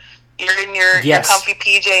alone, you're in your comfy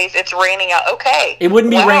PJs, it's raining out. Okay. It wouldn't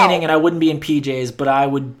be raining and I wouldn't be in PJs, but I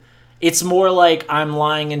would. It's more like I'm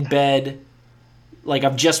lying in bed, like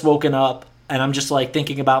I've just woken up, and I'm just like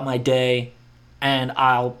thinking about my day, and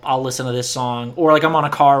I'll listen to this song. Or like I'm on a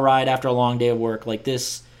car ride after a long day of work. Like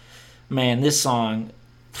this song,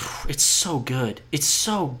 it's so good. It's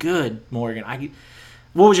so good, Morgan.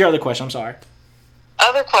 What was your other question? I'm sorry.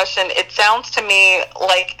 Other question, it sounds to me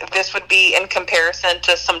like this would be in comparison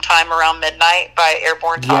to Sometime Around Midnight by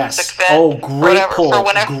Airborne Toxic Fit. Oh, great pull.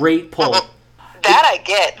 Great pull. That I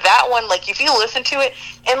get. That one, like, if you listen to it,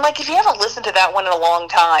 and, like, if you haven't listened to that one in a long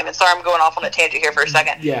time, and sorry I'm going off on a tangent here for a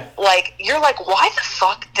second. Yeah. Like, you're like, why the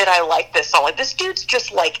fuck did I like this song? Like, this dude's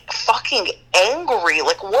just, like, fucking angry.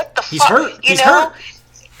 Like, what the fuck? He's hurt. He's hurt.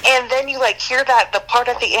 And then you, like, hear the part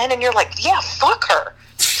at the end, and you're like, yeah, fuck her.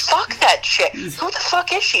 Fuck that chick. Who the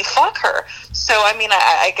fuck is she? Fuck her. So, I mean,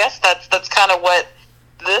 I guess that's kind of what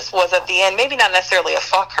this was at the end. Maybe not necessarily a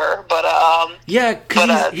fuck her, but yeah,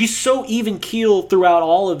 because he's so even keel throughout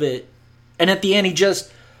all of it, and at the end he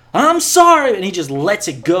just, I'm sorry, and he just lets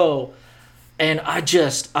it go. And I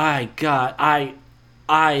was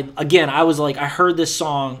like, I heard this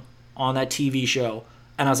song on that TV show,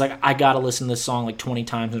 and I was like, I gotta listen to this song like 20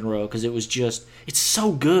 times in a row, because it was just, it's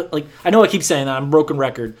so good. Like, I know I keep saying that, I'm a broken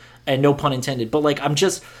record, and no pun intended, but like,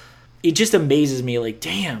 it just amazes me, like,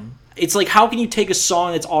 damn. It's like, how can you take a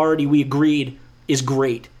song that's already, we agreed, is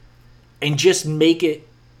great, and just make it,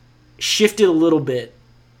 shift it a little bit,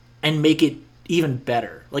 and make it even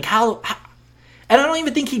better? Like, how and I don't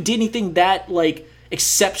even think he did anything that, like,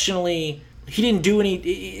 exceptionally. He didn't do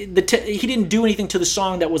anything to the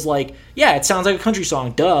song that was like, yeah, it sounds like a country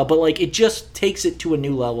song, duh, but like, it just takes it to a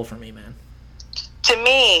new level for me, man. To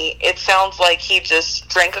me, it sounds like he just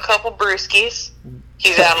drank a couple brewskis.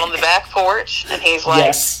 He's out on the back porch, and he's like,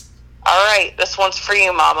 yes. All right, this one's for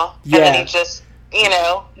you, mama. Yeah. And then he just,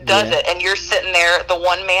 does it. And you're sitting there, the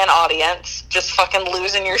one-man audience, just fucking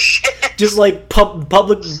losing your shit. Just like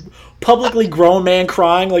publicly grown man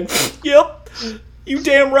crying, like, yep, you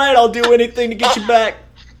damn right, I'll do anything to get you back.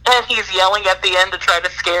 And he's yelling at the end to try to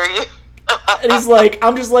scare you. And he's like,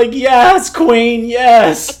 I'm just like, yes, queen,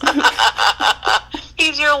 yes.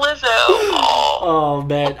 He's your Lizzo. Oh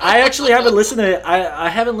man, I actually haven't listened to. I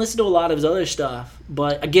haven't listened to a lot of his other stuff,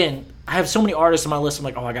 but again, I have so many artists on my list. I'm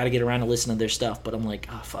like, oh, I got to get around to listening to their stuff. But I'm like,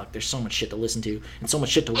 oh fuck, there's so much shit to listen to and so much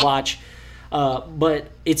shit to watch. But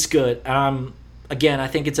it's good. Again, I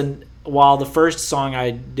think while the first song I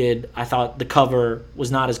did, I thought the cover was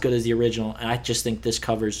not as good as the original, and I just think this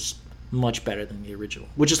cover's much better than the original,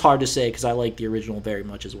 which is hard to say because I like the original very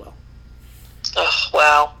much as well. Oh,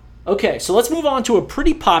 wow. Okay, so let's move on to a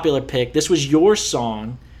pretty popular pick. This was your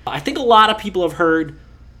song. I think a lot of people have heard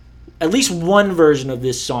at least one version of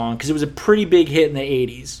this song because it was a pretty big hit in the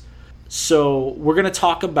 80s. So we're going to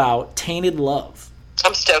talk about Tainted Love.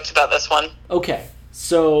 I'm stoked about this one. Okay,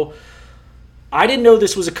 so I didn't know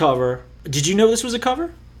this was a cover. Did you know this was a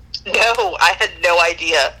cover? No, I had no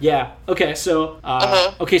idea. Yeah. Okay, so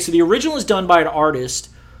so the original is done by an artist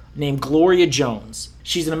named Gloria Jones.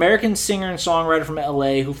 She's an American singer and songwriter from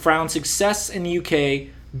LA who found success in the UK,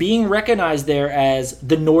 being recognized there as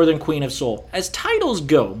the Northern Queen of Soul. As titles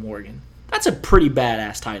go, Morgan, that's a pretty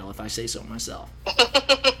badass title if I say so myself.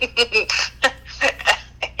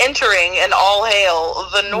 Entering and all hail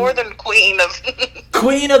the Northern Queen of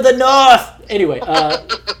Queen of the North! Anyway,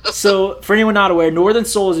 so for anyone not aware, Northern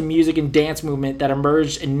Soul is a music and dance movement that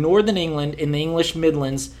emerged in Northern England in the English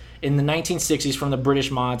Midlands in the 1960s from the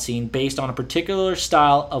British mod scene, based on a particular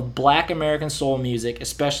style of black American soul music,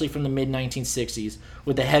 especially from the mid-1960s,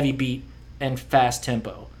 with a heavy beat and fast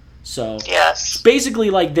tempo. So yes, it's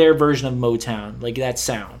basically like their version of Motown, like that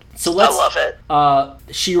sound. So let's, I love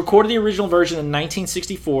it. She recorded the original version in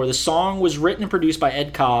 1964. The song was written and produced by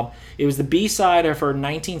Ed Cobb. It was the B-side of her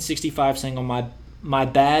 1965 single, My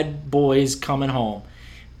Bad Boys Coming Home.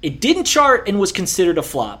 It didn't chart and was considered a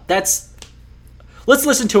flop. Let's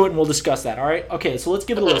listen to it and we'll discuss that, all right? Okay, so let's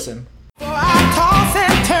give it a listen. I toss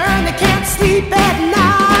and turn, I can't sleep at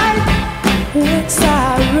night. It's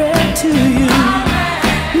I to you.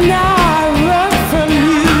 Now I run from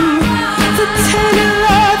you. The tender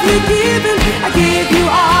love you're giving, I give you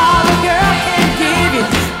all a girl can give you.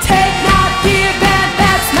 Take not, give, and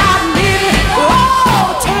that's not living.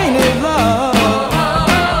 Oh, tainted love.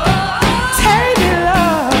 Tainted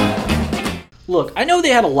love. Look, I know they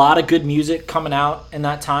had a lot of good music coming out in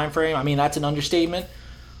that time frame. I mean, that's an understatement.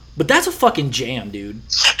 But that's a fucking jam, dude.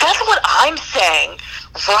 That's what I'm saying,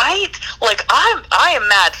 right? Like I am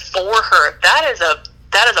mad for her. That is a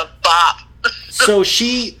bop. So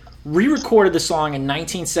she re-recorded the song in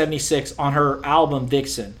 1976 on her album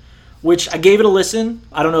Vixen, which I gave it a listen.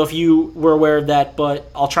 I don't know if you were aware of that,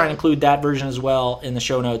 but I'll try and include that version as well in the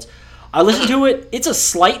show notes. I listened to it. It's a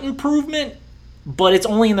slight improvement, but it's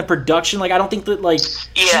only in the production. Like, I don't think that, like,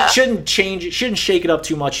 Yeah. she shouldn't change it, shouldn't shake it up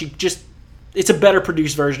too much. It's a better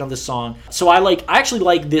produced version of the song. So I actually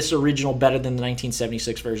like this original better than the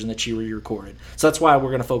 1976 version that she re-recorded. So that's why we're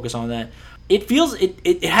going to focus on that. It feels,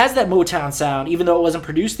 it has that Motown sound, even though it wasn't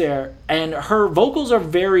produced there. And her vocals are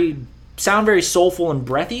sound very soulful and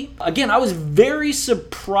breathy. Again, I was very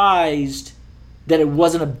surprised that it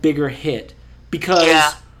wasn't a bigger hit,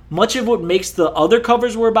 because much of what makes the other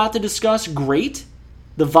covers we're about to discuss great,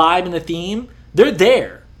 the vibe and the theme, they're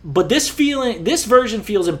there. But this version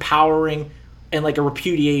feels empowering and like a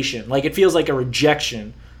repudiation. Like, it feels like a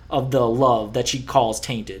rejection of the love that she calls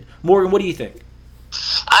tainted. Morgan, what do you think?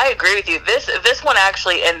 I agree with you. This one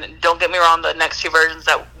actually, and don't get me wrong, the next two versions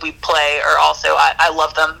that we play are also, I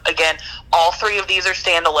love them. Again, all three of these are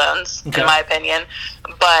standalones, in my opinion.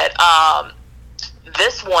 But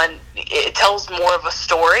this one, it tells more of a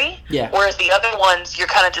story. Yeah. Whereas the other ones, you're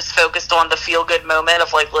kind of just focused on the feel-good moment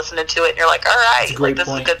of, like, listening to it, and you're like, all right, like, this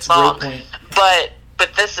is a good song.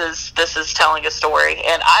 But this is telling a story,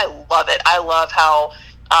 and I love it. I love how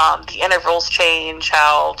the intervals change,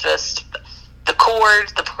 how just the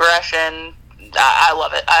chords, the progression. I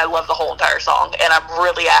love it. I love the whole entire song, and I'm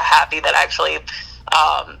really happy that actually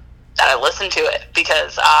that I listened to it,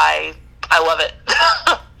 because I love it.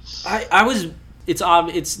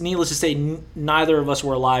 It's needless to say, neither of us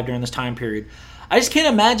were alive during this time period. I just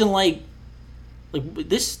can't imagine, like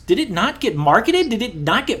this. Did it not get marketed? Did it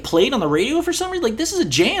not get played on the radio for some reason? Like, this is a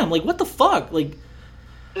jam. Like, what the fuck? Like,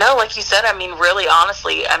 no, like you said, I mean, really,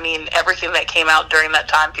 honestly, I mean, everything that came out during that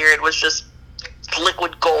time period was just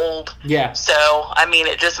liquid gold. Yeah. So, I mean,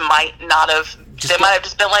 it just might not have. Might have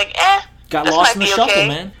just been like, got this lost might in the be shuffle, okay.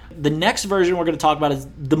 man. The next version we're going to talk about is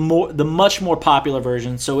the much more popular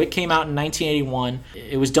version. So it came out in 1981.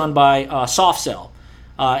 It was done by Soft Cell.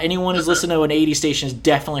 Anyone who's listened to an 80s station has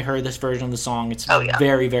definitely heard this version of the song. It's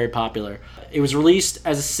very, very popular. It was released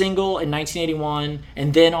as a single in 1981,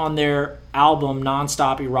 and then on their album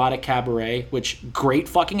Nonstop Erotic Cabaret, which, great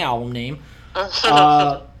fucking album name.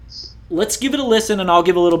 Let's give it a listen, and I'll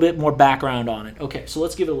give a little bit more background on it. Okay, so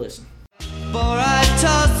let's give it a listen. For I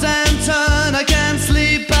toss and turn, I can't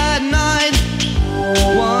sleep at night.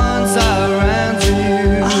 Once I ran to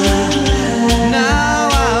you, now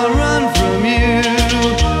I run from you.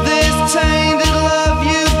 This tainted love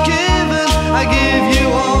you've given, I give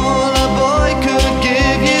you all a boy could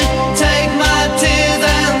give you. Take my tears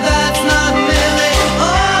and that's not nearly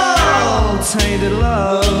all. Tainted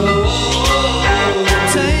love.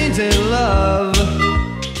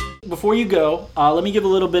 Before you go, let me give a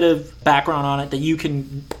little bit of background on it that you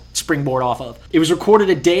can springboard off of. It was recorded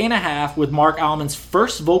a day and a half, with Mark Almond's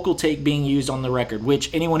first vocal take being used on the record,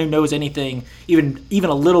 which anyone who knows anything, even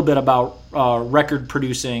a little bit about record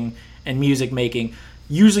producing and music making,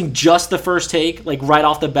 using just the first take, like right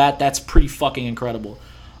off the bat, that's pretty fucking incredible.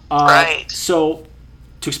 Right. So,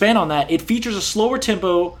 to expand on that, it features a slower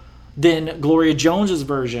tempo than Gloria Jones's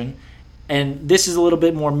version. And this is a little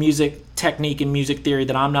bit more music technique and music theory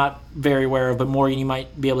that I'm not very aware of, but Morgan, you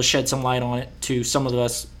might be able to shed some light on it to some of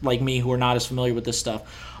us like me who are not as familiar with this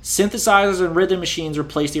stuff. Synthesizers and rhythm machines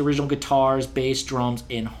replaced the original guitars, bass, drums,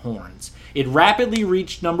 and horns. It rapidly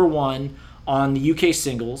reached number 1 on the UK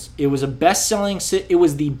singles. It was the best-selling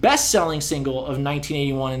single of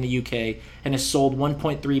 1981 in the UK and has sold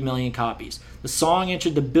 1.3 million copies. The song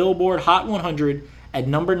entered the Billboard Hot 100 at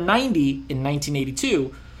number 90 in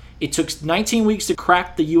 1982. It took 19 weeks to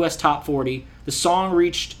crack the US top 40. The song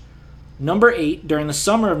reached number 8 during the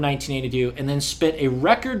summer of 1982 and then spent a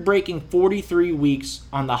record-breaking 43 weeks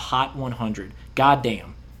on the Hot 100.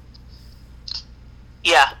 Goddamn.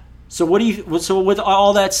 Yeah. So with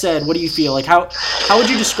all that said, what do you feel? Like how would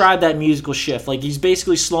you describe that musical shift? Like he's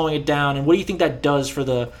basically slowing it down, and what do you think that does for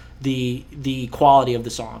the quality of the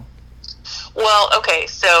song? Well, okay,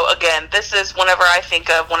 so again, this is whenever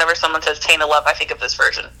someone says Tainted Love, I think of this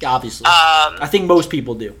version. Obviously. I think most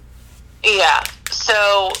people do. Yeah.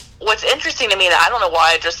 So what's interesting to me, and I don't know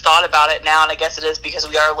why I just thought about it now, and I guess it is because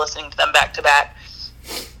we are listening to them back to back.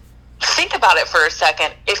 Think about it for a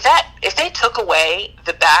second. If they took away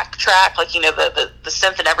the backtrack, like, you know, the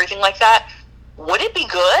synth and everything like that, would it be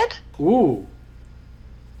good? Ooh.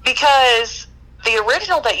 Because the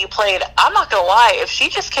original that you played, I'm not going to lie, if she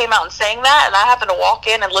just came out and sang that and I happened to walk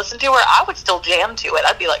in and listen to her, I would still jam to it.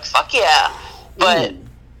 I'd be like, fuck yeah. But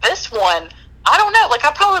this one, I don't know. Like,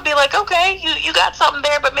 I'd probably be like, okay, you got something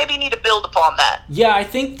there, but maybe you need to build upon that. Yeah, I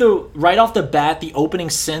think right off the bat, the opening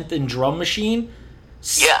synth and drum machine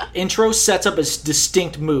intro sets up a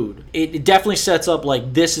distinct mood. It definitely sets up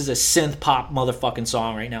like this is a synth pop motherfucking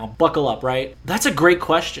song right now. Buckle up, right? That's a great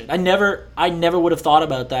question. I never would have thought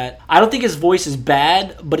about that. I don't think his voice is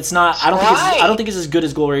bad, but it's not. I don't think it's as good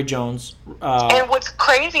as Gloria Jones. And what's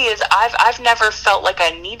crazy is I've never felt like I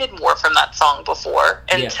needed more from that song before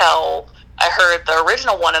until I heard the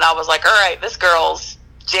original one, and I was like, all right, this girl's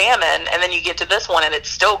jamming. And then you get to this one, and it's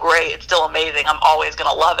still great. It's still amazing. I'm always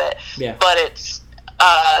gonna love it. Yeah. But it's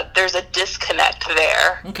there's a disconnect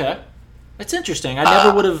there. Okay. That's interesting.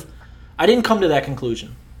 I didn't come to that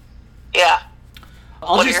conclusion. Yeah.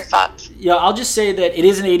 What are your thoughts? Yeah, I'll just say that it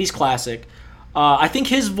is an 80s classic. I think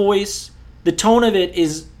his voice, the tone of it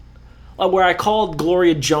is where I called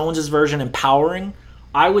Gloria Jones's version empowering.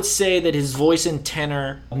 I would say that his voice and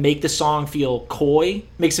tenor make the song feel coy,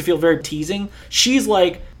 makes it feel very teasing. She's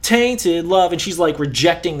like, tainted love, and she's like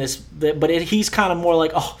rejecting this, but he's kind of more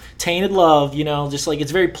like, oh, tainted love, you know, just like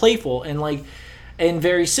it's very playful and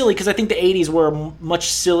very silly, because I think the 80s were a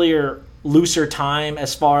much sillier, looser time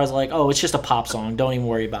as far as like, oh, it's just a pop song, don't even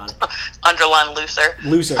worry about it. Underline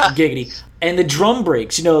looser, giggity. And the drum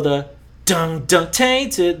breaks, you know, the dun dun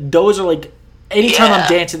tainted, those are like, anytime I'm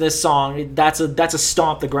dancing this song, that's a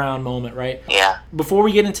stomp the ground moment, right? Yeah. Before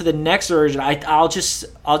we get into the next version, I'll just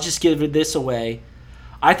give this away.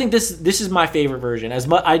 I think this is my favorite version. As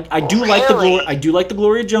much I do like the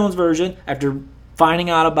Gloria Jones version after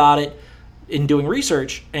finding out about it and doing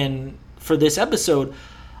research and for this episode.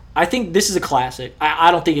 I think this is a classic.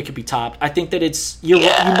 I don't think it could be topped. I think that you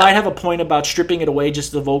might have a point about stripping it away,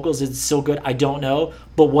 just the vocals. It's still good. I don't know,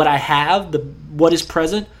 but what I have, what is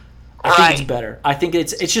present, I think it's better. I think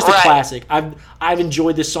it's just a classic. I've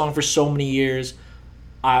enjoyed this song for so many years.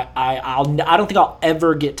 I don't think I'll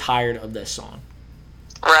ever get tired of this song.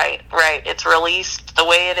 Right. It's released the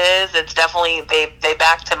way it is. It's definitely they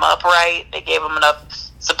backed him up right. They gave him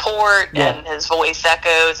enough support, and his voice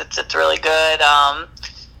echoes. It's really good.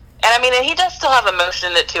 And I mean, he does still have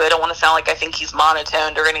emotion in it too. I don't want to sound like I think he's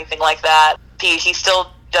monotoned or anything like that. He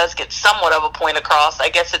still does get somewhat of a point across. I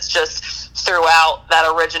guess it's just throughout that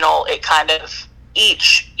original, it kind of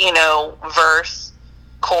each verse,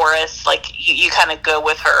 chorus, like you kind of go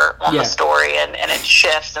with her on the story, and it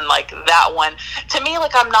shifts, and like that one to me,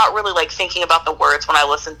 like I'm not really like thinking about the words when I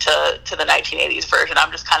listen to the 1980s version.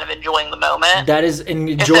 I'm just kind of enjoying the moment. That is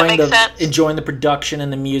enjoying the production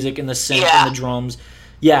and the music and the synth and the drums.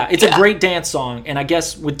 Yeah, it's a great dance song, and I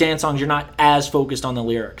guess with dance songs you're not as focused on the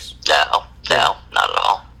lyrics. No, not at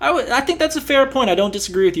all. I think that's a fair point. I don't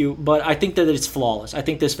disagree with you, but I think that it's flawless. I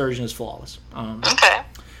think this version is flawless.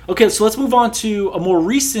 Okay, so let's move on to a more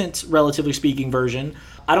recent, relatively speaking, version.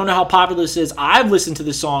 I don't know how popular this is. I've listened to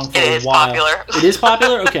this song for a while. Popular. It is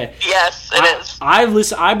popular? Okay. Yes, it is.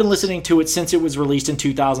 I've been listening to it since it was released in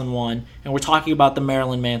 2001, and we're talking about the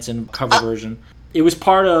Marilyn Manson cover version. It was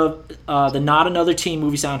part of the Not Another Teen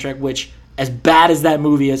movie soundtrack, which, as bad as that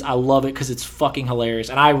movie is, I love it because it's fucking hilarious.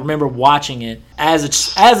 And I remember watching it as an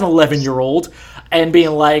 11-year-old and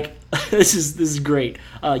being like, This is great.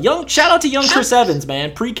 Shout out to young Chris Evans,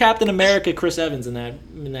 man. Pre-Captain America Chris Evans in that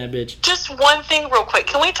bitch. Just one thing real quick.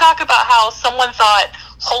 Can we talk about how someone thought,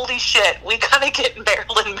 holy shit, we gotta get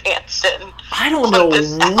Marilyn Manson? I don't know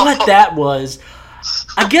what that was.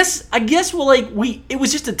 I guess well, like it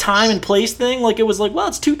was just a time and place thing. Like it was like, well,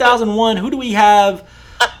 it's 2001. Who do we have?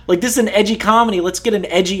 Like this is an edgy comedy. Let's get an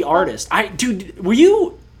edgy artist. Dude, were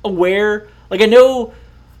you aware? Like I know,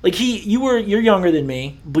 like you're younger than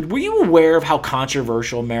me, but were you aware of how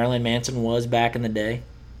controversial Marilyn Manson was back in the day?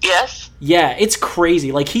 Yes. Yeah, it's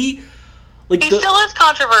crazy. Like he still is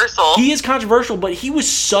controversial. He is controversial, but he was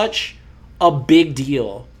such a big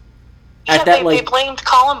deal. Yeah, they blamed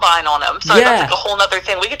Columbine on him. So that's like a whole other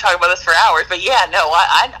thing. We could talk about this for hours. But yeah, no,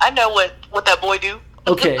 I know what that boy do.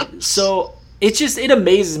 Okay, so it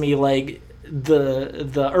amazes me, like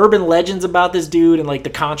the urban legends about this dude and like the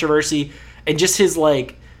controversy and just his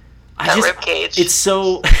like ribcage. It's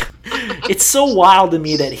so it's so wild to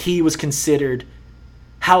me that he was considered,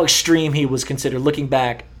 how extreme he was considered looking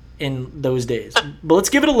back in those days. But let's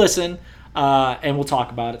give it a listen, and we'll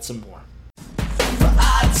talk about it some more.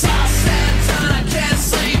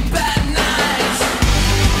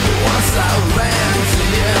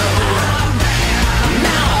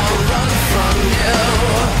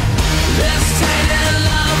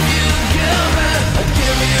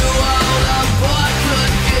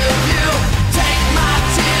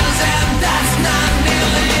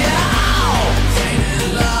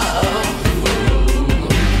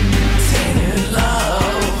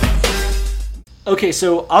 Okay,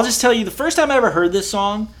 so I'll just tell you, the first time I ever heard this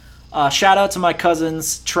song, shout out to my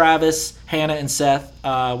cousins, Travis, Hannah, and Seth.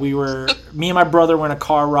 Me and my brother were in a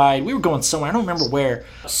car ride. We were going somewhere. I don't remember where.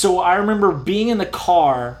 So I remember being in the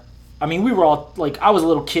car. I mean, we were all, like, I was a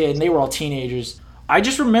little kid, and they were all teenagers. I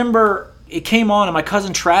just remember it came on, and my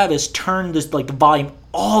cousin Travis turned this, like, the volume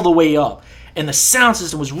all the way up. And the sound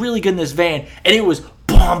system was really good in this van, and it was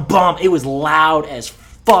bum, bum. It was loud as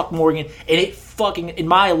fuck, Morgan, and it fucking, in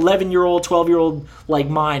my 11-year-old, 12-year-old like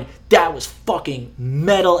mind, that was fucking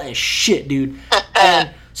metal as shit, dude. And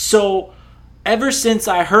so ever since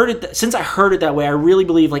I heard it that way, I really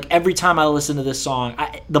believe, like, every time I listen to this song,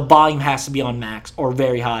 the volume has to be on max or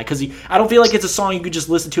very high, because I don't feel like it's a song you could just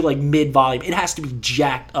listen to like mid volume. It has to be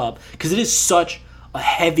jacked up, because it is such a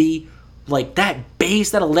heavy, like, that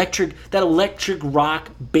bass, that electric rock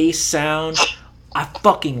bass sound. I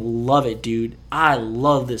fucking love it, dude. I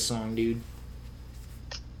love this song, dude.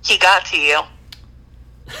 He got to you.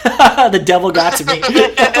 The devil got to me.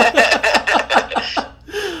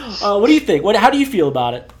 What do you think? How do you feel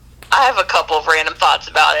about it? I have a couple of random thoughts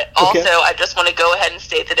about it. Okay. Also, I just want to go ahead and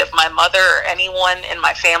state that if my mother or anyone in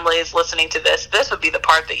my family is listening to this would be the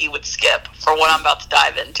part that you would skip for what I'm about to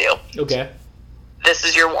dive into. Okay. This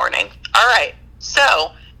is your warning. All right.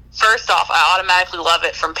 So, first off, I automatically love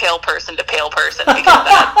it from pale person to pale person, because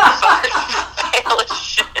that pale as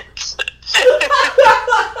shit.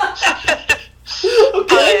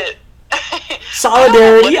 Okay. But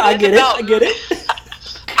Solidarity, I get it.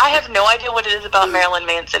 I have no idea what it is about Marilyn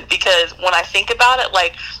Manson, because when I think about it,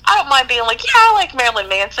 like, I don't mind being like, yeah, I like Marilyn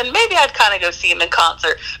Manson. Maybe I'd kind of go see him in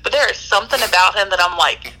concert. But there is something about him that I'm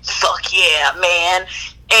like, fuck yeah, man.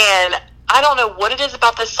 And I don't know what it is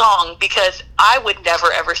about this song, because I would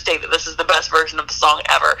never ever state that this is the best version of the song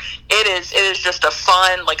ever. It is just a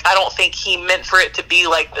fun, like, I don't think he meant for it to be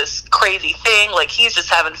like this crazy thing. Like, he's just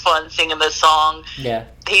having fun singing this song. Yeah.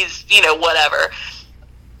 He's, whatever.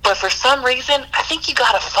 But for some reason, I think you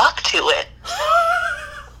gotta fuck to it.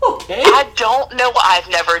 Okay. I don't know. I've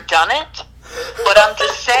never done it. But I'm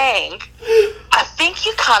just saying, I think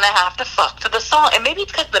you kind of have to fuck to the song. And maybe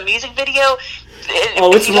it's because the music video...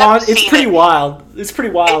 it's long. It's pretty wild. It's pretty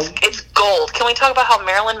wild. It's gold. Can we talk about how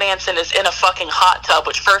Marilyn Manson is in a fucking hot tub,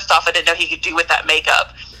 which first off, I didn't know he could do with that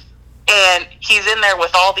makeup. And he's in there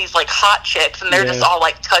with all these, like, hot chicks, and they're just all,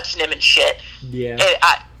 like, touching him and shit. Yeah.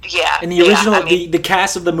 And the original, the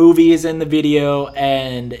cast of the movie is in the video,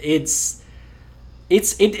 and it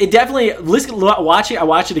definitely, watch it. I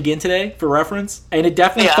watched it again today for reference, and it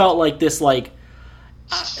definitely felt like this, like,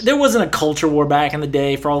 there wasn't a culture war back in the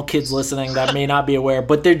day for all kids listening that may not be aware,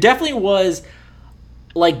 but there definitely was,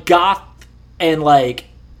 like, goth and, like,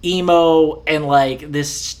 emo and, like,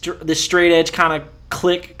 this straight edge kind of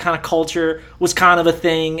clique kind of culture was kind of a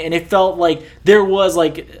thing, and it felt like there was,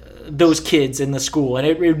 like, those kids in the school, and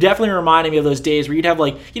it definitely reminded me of those days where you'd have,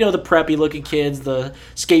 like, the preppy looking kids, the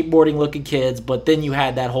skateboarding looking kids, but then you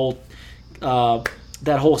had that whole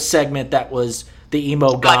segment that was the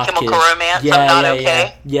emo goth My Chemical kids. Romance, Yeah, I'm Not yeah,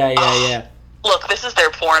 Okay. Yeah. Look, this is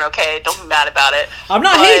their porn, okay? Don't be mad about it. I'm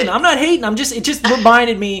not hating. It just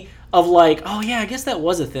reminded me of like, oh yeah, I guess that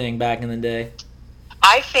was a thing back in the day.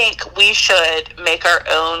 I think we should make our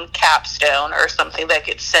own capstone or something that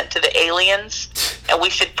gets sent to the aliens, and we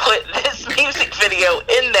should put this music video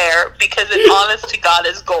in there because it, honest to God,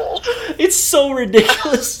 is gold. It's so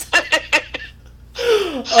ridiculous.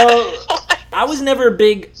 I was never a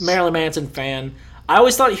big Marilyn Manson fan. I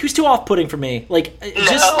always thought he was too off-putting for me. Like,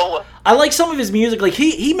 just No. I like some of his music. Like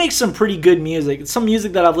he makes some pretty good music. Some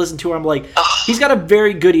music that I've listened to, where I'm like, he's got a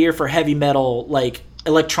very good ear for heavy metal, like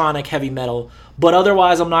electronic heavy metal. But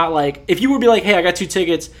otherwise, I'm not like, if you would be like, hey, I got 2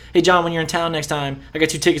 tickets. Hey, John, when you're in town next time, I got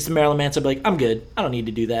 2 tickets to Marilyn Manson. I'd be like, I'm good. I don't need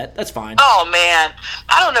to do that. That's fine. Oh man,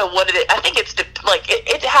 I don't know what it is. I think it's like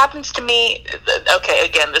it happens to me. Okay,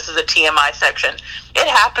 again, this is a TMI section. It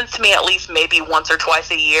happens to me at least maybe once or twice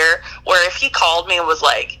a year, where if he called me and was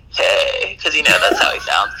like, "Hey," because you know that's how he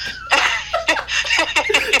sounds.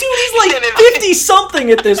 Dude, he's like 50-something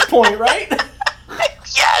at this point, right?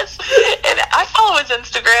 Yes, and I follow his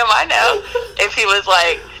Instagram. I know if he was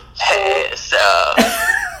like, "Hey, so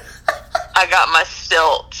I got my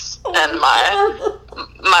stilts and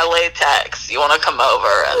my latex. You want to come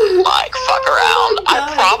over and like fuck around?"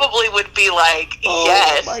 I probably would be like,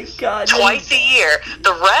 "Yes." Oh my God. Twice a year.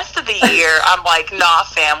 The rest of the year, I'm like, "Nah,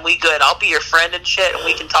 fam, we good. I'll be your friend and shit, and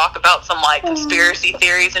we can talk about some like conspiracy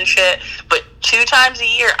theories and shit." But 2 times a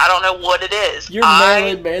year, I don't know what it is. Your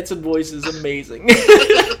Marilyn Manson voice is amazing.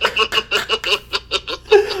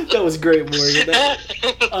 That was great, Morgan.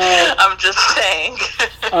 I'm just saying.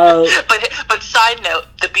 But side note,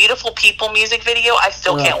 the Beautiful People music video, I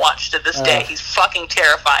still can't watch to this day. He's fucking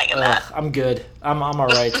terrifying in that. I'm good. I'm all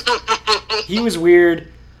right. He was weird.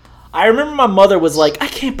 I remember my mother was like, I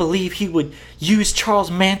can't believe he would use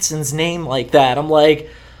Charles Manson's name like that. I'm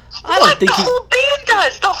like, I don't think the whole band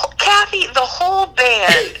does. Kathy, the whole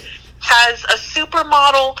band has a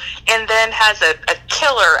supermodel and then has a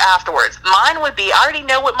killer afterwards. Mine would be, I already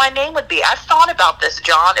know what my name would be. I've thought about this,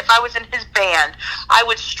 John. If I was in his band, I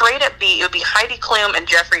would straight up be, it would be Heidi Klum and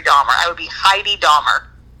Jeffrey Dahmer. I would be Heidi Dahmer.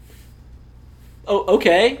 Oh,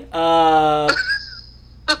 okay.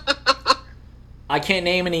 I can't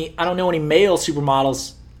name any, I don't know any male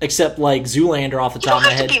supermodels except like Zoolander off the You top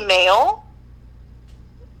don't of my have to head. be male.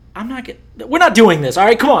 We're not doing this. All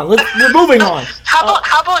right, come on. We're moving on. How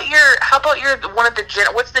about your one of the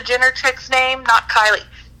Jenner, what's the Jenner chick's name? Not Kylie,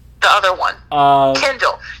 the other one.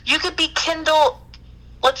 Kendall. You could be Kendall.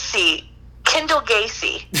 Let's see, Kendall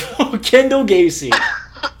Gacy. Kendall Gacy.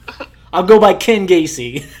 I'll go by Ken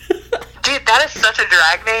Gacy. Dude, that is such a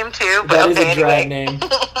drag name too. But That is okay, a drag anyway. name.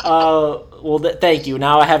 Well, thank you.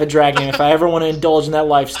 Now I have a drag name. If I ever want to indulge in that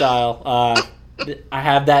lifestyle, I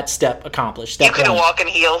have that step accomplished. You Step couldn't one. walk in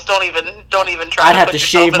heels. Don't even try. I'd have to put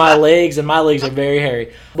shave yourself in my that. legs, and my legs are very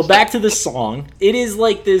hairy. But back to the song. It is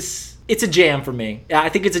like this. It's a jam for me. I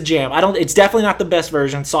think it's a jam. It's definitely not the best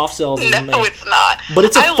version. Soft Cells is No, amazing. it's not. But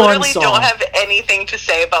it's a I fun literally song. don't have anything to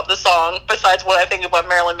say about the song besides what I think about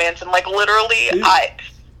Marilyn Manson. Like literally,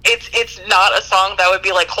 it's not a song that would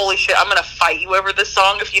be like, holy shit, I'm gonna fight you over this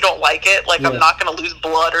song if you don't like it. Like I'm not gonna lose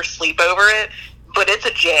blood or sleep over it. But it's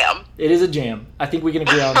a jam. It is a jam. I think we can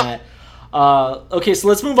agree on that. Okay, so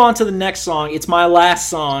let's move on to the next song. It's my last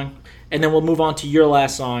song, and then we'll move on to your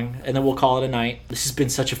last song, and then we'll call it a night. This has been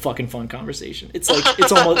such a fucking fun conversation. It's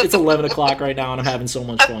 11 o'clock right now, and I'm having so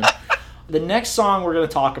much fun. The next song we're going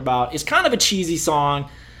to talk about is kind of a cheesy song.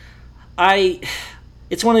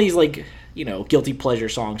 It's one of these, like, guilty pleasure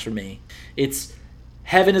songs for me. It's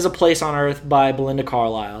Heaven is a Place on Earth by Belinda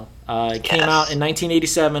Carlisle. It came out in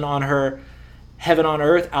 1987 on her Heaven on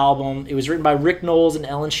Earth album. It was written by Rick Knowles and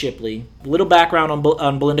Ellen Shipley. A little background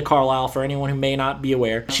on Belinda Carlisle for anyone who may not be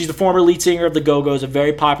aware. She's the former lead singer of the Go-Go's, a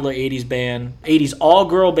very popular 80s band. 80s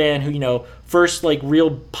all-girl band who, first, like, real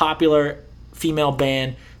popular female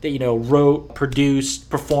band that, wrote, produced,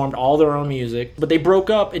 performed all their own music. But they broke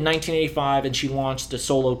up in 1985, and she launched a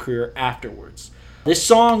solo career afterwards. This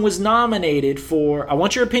song was nominated for... I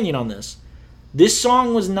want your opinion on this. This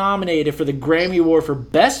song was nominated for the Grammy Award for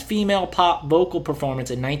Best Female Pop Vocal Performance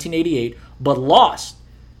in 1988, but lost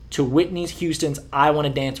to Whitney Houston's I Want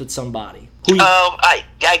to Dance with Somebody. I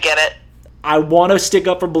get it. I want to stick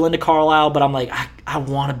up for Belinda Carlisle, but I'm like, I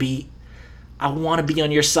want to be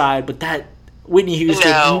on your side, but that Whitney Houston,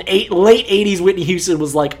 No. Late 80s Whitney Houston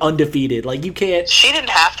was like undefeated. Like, you can't... She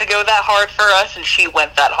didn't have to go that hard for us, and she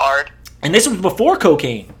went that hard. And this was before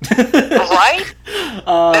cocaine. Right?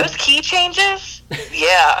 Those key changes?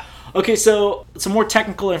 Yeah. Okay, so some more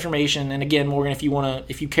technical information, and again, Morgan, if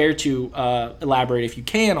you care to elaborate, if you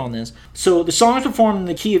can, on this. So the song is performed in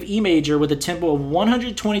the key of E major with a tempo of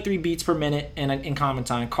 123 beats per minute and in common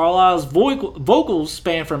time. Carlisle's vocals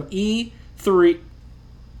span from E3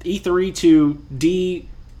 E3 to D5.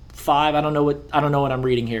 I don't know what I'm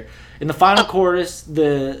reading here. In the final chorus,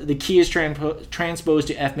 the key is transposed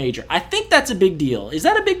to F major. I think that's a big deal. Is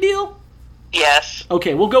that a big deal? Yes.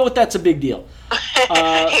 Okay, we'll go with that's a big deal.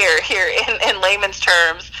 Here, in layman's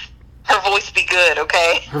terms, her voice be good,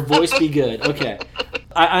 okay? Her voice be good. Okay.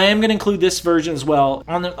 I am going to include this version as well.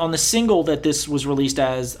 On the single that this was released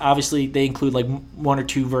as, obviously they include like one or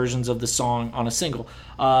two versions of the song on a single.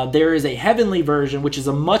 There is a heavenly version, which is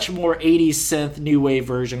a much more 80s synth new wave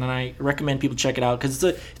version, and I recommend people check it out because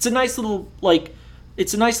it's a nice little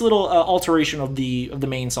alteration of the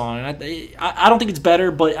main song. And I don't think it's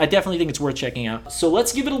better, but I definitely think it's worth checking out. So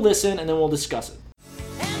let's give it a listen, and then we'll discuss it.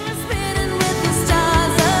 And we're spinning with the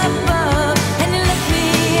stars above, and you lift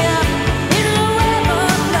me up in a web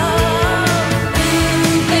of love.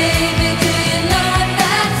 Ooh, baby, do you know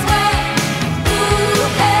that's right? Ooh,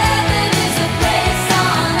 heaven is a place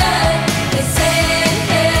on earth. They say in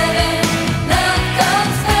heaven, love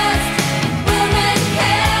comes first. We'll make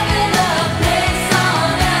heaven a place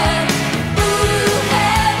on earth. Ooh,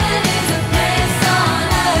 heaven is a place on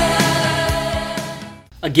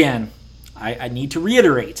earth. Again, I need to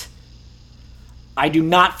reiterate, I do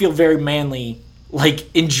not feel very manly like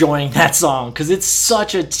enjoying that song because it's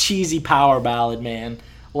such a cheesy power ballad, man.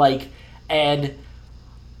 Like, and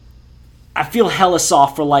I feel hella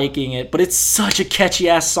soft for liking it, but it's such a catchy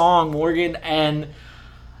ass song, Morgan. And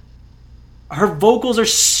her vocals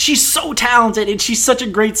she's so talented, and she's such a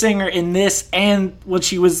great singer in this and when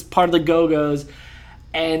she was part of the Go-Go's.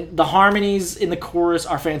 And the harmonies in the chorus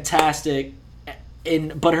are fantastic.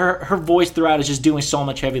 But her voice throughout is just doing so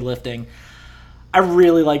much heavy lifting. I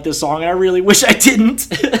really like this song, and I really wish I didn't.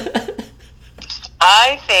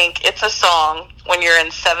 I think it's a song when you're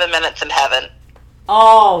in 7 minutes in heaven.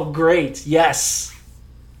 Oh, great. Yes.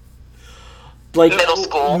 Like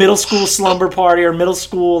middle school slumber party or middle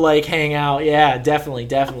school like hangout. Yeah, definitely.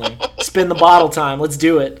 Spin the bottle time. Let's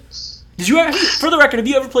do it. Did you ever, for the record, have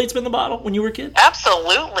you ever played Spin the Bottle when you were a kid?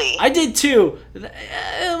 Absolutely. I did too.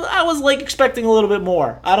 I was like expecting a little bit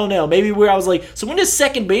more. I don't know. Maybe where I was like, so when does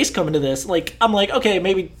second base come into this? Like, I'm like, okay,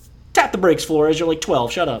 maybe tap the brakes, Flores. You're like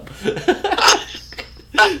 12. Shut up.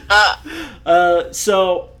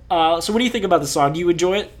 So what do you think about the song? Do you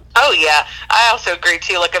enjoy it? Oh, yeah. I also agree,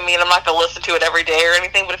 too. Like, I mean, I'm not going to listen to it every day or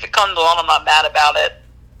anything, but if it comes on, I'm not mad about it.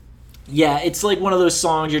 Yeah, it's like one of those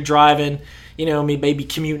songs you're driving, you know, maybe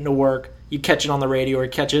commuting to work. You catch it on the radio or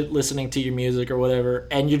catch it listening to your music or whatever,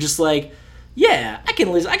 and you're just like, yeah, I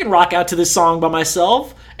can rock out to this song by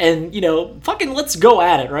myself, and you know, fucking let's go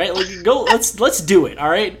at it, right? Like, let's do it, all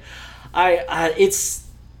right? It's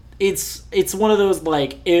one of those,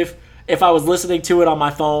 like, if I was listening to it on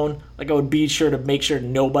my phone, like, I would be sure to make sure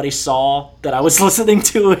nobody saw that I was listening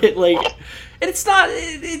to it, like, and it's not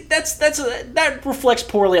that reflects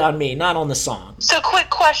poorly on me, not on the song. So, quick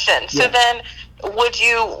question. So then, would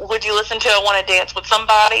you listen to I Want to Dance with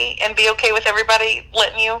Somebody and be okay with everybody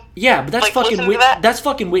letting you? Yeah, but that's like, fucking listen to that? That's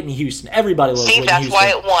fucking Whitney Houston. Everybody loves See, Whitney that's Houston. why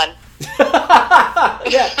it won.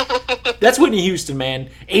 Yeah, that's Whitney Houston,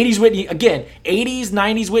 man. 80s Whitney, again, 80s,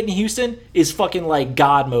 90s Whitney Houston is fucking like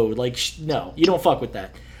God mode. Like, no, you don't fuck with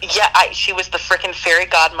that. Yeah, she was the freaking fairy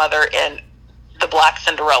godmother in The Black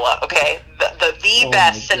Cinderella, okay? The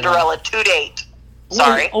best Cinderella to date.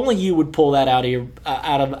 Sorry. Only you would pull that out of your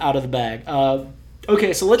out of the bag.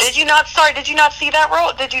 Okay, so let's. Did you not see that,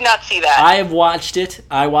 Did you not see that? I have watched it.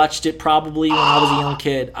 I watched it probably when I was a young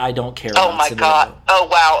kid. I don't care. Oh about my Cinderella. god. Oh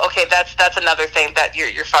wow. Okay, that's another thing that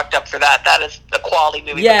you're fucked up for that. That is a quality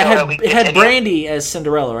movie. Yeah, it had Brandy as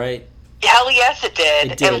Cinderella, right? Hell yes, it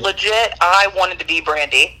did. It did. And legit, I wanted to be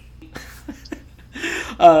Brandy.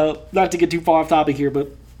 Not to get too far off topic here, but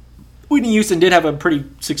Whitney Houston did have a pretty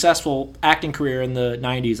successful acting career in the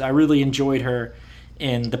 90s. I really enjoyed her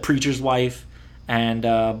in The Preacher's Wife and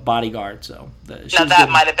Bodyguard. So that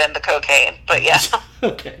might have been the cocaine, but yeah.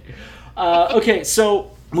 Okay. Okay,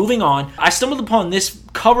 so moving on. I stumbled upon this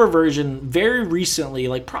cover version very recently,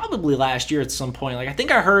 like probably last year at some point. Like, I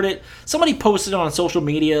think I heard it. Somebody posted it on social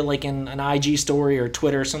media, like in an IG story or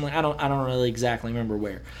Twitter or something. I don't really exactly remember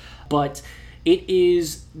where. But it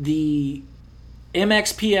is the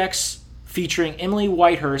MXPX featuring Emily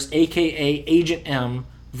Whitehurst, a.k.a. Agent M,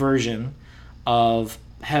 version of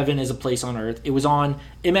Heaven is a Place on Earth. It was on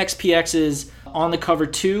MXPX's On the Cover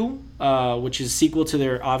 2, which is a sequel to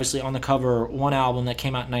their, obviously, On the Cover 1 album that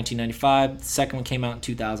came out in 1995. The second one came out in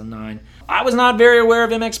 2009. I was not very aware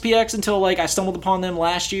of MXPX until, like, I stumbled upon them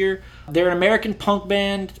last year. They're an American punk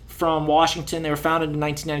band from Washington. They were founded in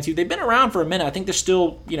 1992. They've been around for a minute. I think they're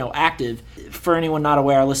still, active. For anyone not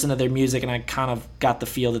aware, I listened to their music and I kind of got the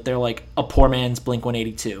feel that they're like a poor man's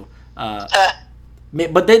Blink-182.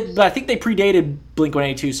 But I think they predated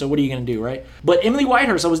Blink-182, so what are you going to do, right? But Emily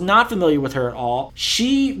Whitehurst, I was not familiar with her at all.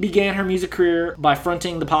 She began her music career by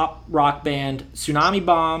fronting the pop rock band Tsunami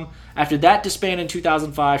Bomb. After that disbanded in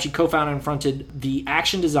 2005, she co-founded and fronted the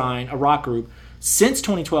Action Design, a rock group. Since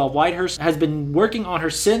 2012, Whitehurst has been working on her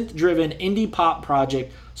synth-driven indie pop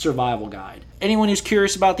project, Survival Guide. Anyone who's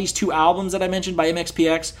curious about these two albums that I mentioned by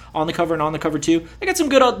MXPX, On the Cover and On the Cover 2,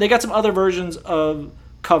 they got some other versions of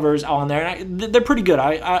covers on there, and they're pretty good.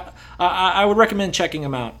 I would recommend checking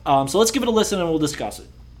them out. So let's give it a listen and we'll discuss it.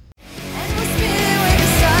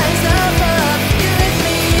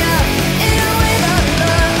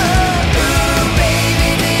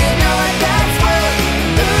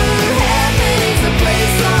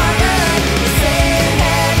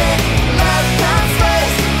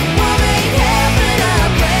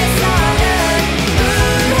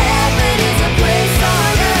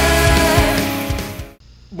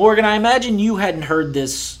 Morgan, I imagine you hadn't heard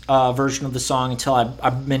this version of the song until I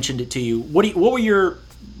mentioned it to you. What was your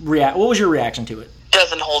reaction to it?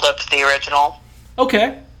 Doesn't hold up to the original.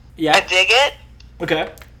 Okay. Yeah. I dig it,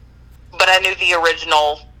 Okay. but I knew the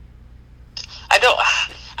original.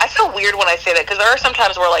 I feel weird when I say that, because there are some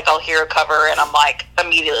times where, like, I'll hear a cover and I'm like,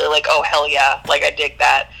 immediately like, oh hell yeah, like I dig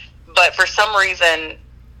that. But for some reason,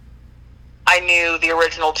 I knew the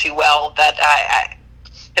original too well that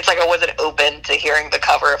it's like I wasn't open to hearing the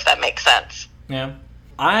cover, if that makes sense. Yeah.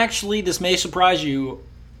 This may surprise you,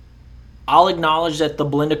 I'll acknowledge that the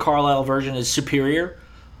Belinda Carlisle version is superior,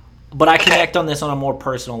 but I connect on this on a more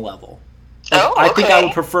personal level. I think I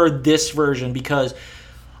would prefer this version because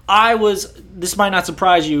this might not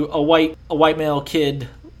surprise you, a white male kid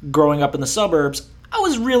growing up in the suburbs. I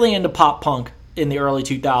was really into pop punk in the early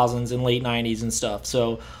 2000s and late 90s and stuff.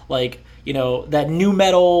 So, like, you know, that new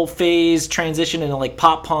metal phase transition into, like,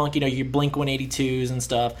 pop punk, you know, your Blink-182s and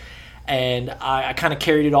stuff. And I kind of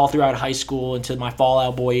carried it all throughout high school into my Fall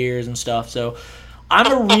Out Boy years and stuff. So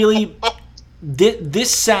I'm a really...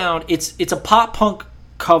 this sound, it's a pop punk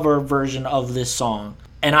cover version of this song.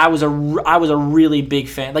 And I was a really big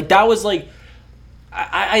fan. Like, that was, like...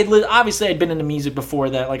 obviously, I'd been into music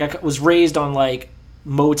before that. Like, I was raised on, like,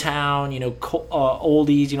 Motown, you know,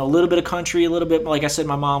 oldies, you know, a little bit of country, a little bit, like I said,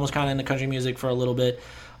 my mom was kind of into country music for a little bit.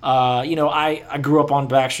 You know, I grew up on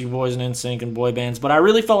Backstreet Boys and NSYNC and boy bands, but I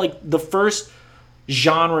really felt like the first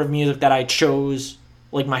genre of music that I chose,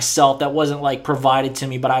 like, myself, that wasn't, like, provided to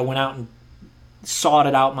me, but I went out and sought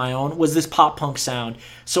it out my own, was this pop punk sound.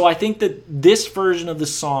 So I think that this version of the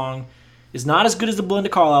song is not as good as the Belinda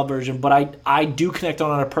Carlisle version, but I do connect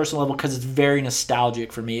on a personal level because it's very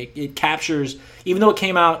nostalgic for me. It captures, even though it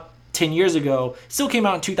came out 10 years ago, it still came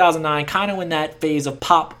out in 2009, kind of when that phase of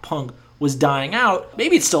pop punk was dying out.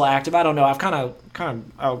 Maybe it's still active, I don't know. I've kind of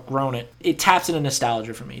outgrown it. It taps into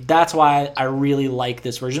nostalgia for me. That's why I really like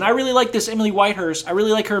this version. I really like this Emily Whitehurst. I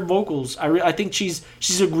really like her vocals. I think she's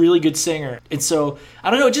a really good singer. And so, I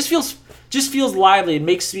don't know, it just feels lively. It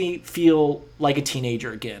makes me feel like a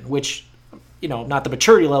teenager again, which, you know, not the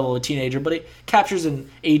maturity level of a teenager, but it captures an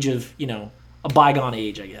age of, you know, a bygone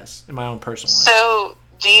age, I guess, in my own personal life. So,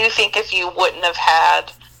 do you think if you wouldn't have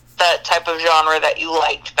had that type of genre that you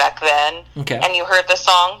liked back then, and you heard the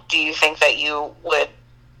song, do you think that you would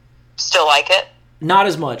still like it? Not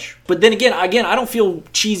as much. But then again, I don't feel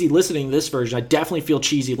cheesy listening to this version. I definitely feel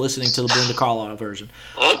cheesy listening to the Belinda Carlisle version.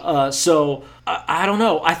 So, I don't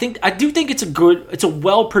know. I do think it's a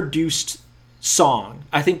well-produced song.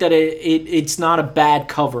 I think that it's not a bad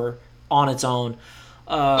cover on its own.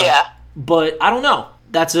 Yeah. But I don't know.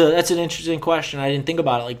 That's an interesting question. I didn't think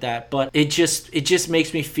about it like that. But it just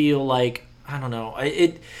makes me feel like, I don't know.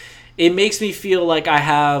 It makes me feel like I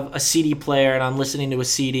have a CD player and I'm listening to a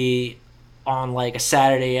CD on, like, a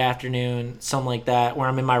Saturday afternoon, something like that, where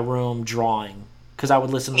I'm in my room drawing, because I would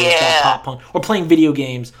listen to that pop punk, or playing video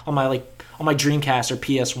games on my Dreamcast or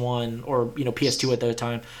PS1 or, you know, PS2 at the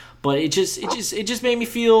time. But it just made me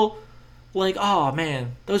feel like, oh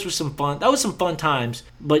man, that was some fun times.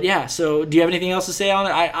 But yeah, so do you have anything else to say on it?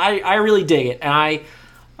 I really dig it, and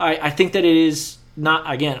I think that it is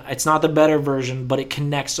not, again, it's not the better version, but it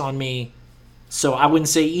connects on me. So I wouldn't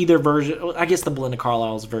say either version. I guess the Belinda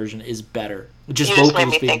Carlisle's version is better. You just made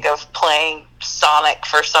me think of playing Sonic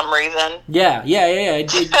for some reason. Yeah.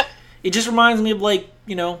 It just reminds me of, like,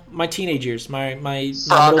 you know, my teenage years, my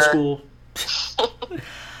middle school.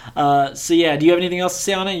 So yeah, do you have anything else to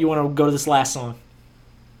say on it? You want to go to this last song?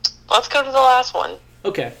 Let's go to the last one.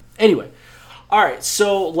 Okay. Anyway, all right.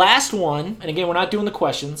 So last one, and again, we're not doing the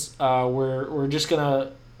questions. We're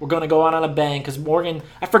We're going to go out on a bang because Morgan,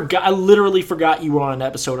 I literally forgot you were on an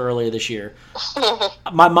episode earlier this year.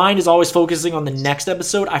 My mind is always focusing on the next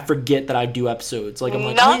episode. I forget that I do episodes. Like I'm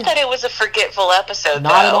like, Not that it was a forgetful episode,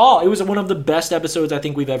 not though. at all. It was one of the best episodes I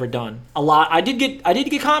think we've ever done. A lot. I did get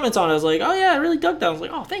comments on it. I was like, oh yeah, I really dug that. I was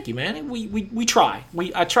like, oh, thank you, man. We try.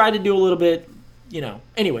 I try to do a little bit,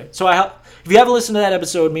 Anyway, so if you haven't listened to that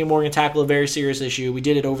episode, me and Morgan tackle a very serious issue. We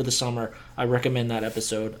did it over the summer. I recommend that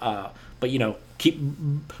episode. But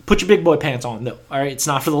put your big boy pants on. No, all right. It's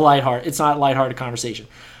not for the lighthearted. It's not lighthearted conversation.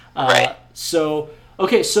 Right. So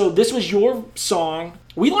this was your song.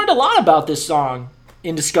 We learned a lot about this song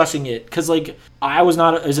in discussing it because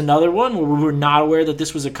there's another one where we were not aware that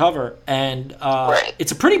this was a cover, and Right.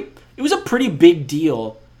 it was a pretty big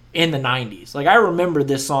deal in the 90s. Like I remember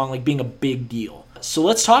this song like being a big deal. So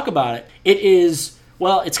let's talk about it. It is,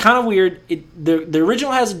 well, it's kind of weird. The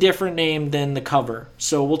original has a different name than the cover.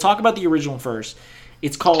 So we'll talk about the original first.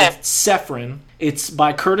 It's called Okay. Saffron. It's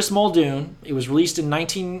by Curtis Muldoon. It was released in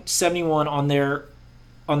 1971 on their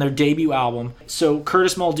debut album. So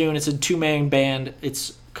Curtis Muldoon, it's a two-man band.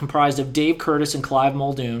 It's comprised of Dave Curtis and Clive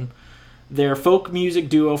Muldoon. They're a folk music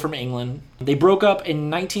duo from England. They broke up in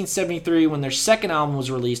 1973 when their second album was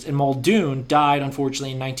released, and Muldoon died,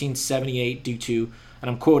 unfortunately, in 1978 due to, and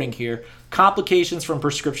I'm quoting here, complications from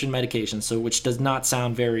prescription medications, so which does not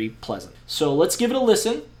sound very pleasant. So let's give it a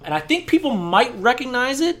listen, and I think people might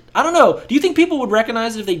recognize it. I don't know. Do you think people would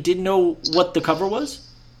recognize it if they didn't know what the cover was?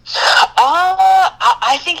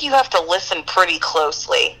 I think you have to listen pretty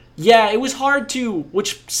closely. Yeah, it was hard to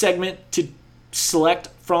which segment to select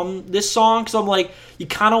from this song because I'm like, you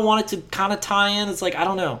kind of want it to kind of tie in. It's like, I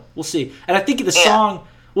don't know. We'll see. And I think the song,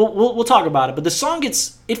 we'll talk about it, but the song it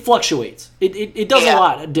fluctuates. It does a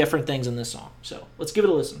lot of different things in this song. So let's give it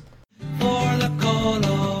a listen. For the call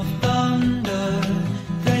of thunder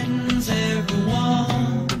threatens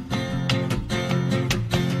everyone.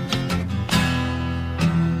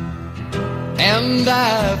 And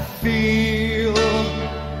I feel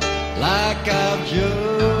like I've just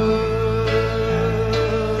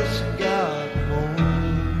got home.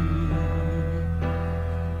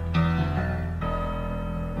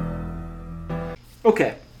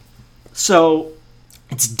 Okay, so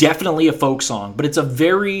it's definitely a folk song, but it's a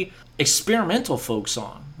very experimental folk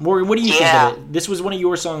song. Morgan, what do you think of it? This was one of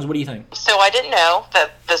your songs. What do you think? So I didn't know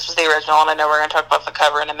that this was the original, and I know we're going to talk about the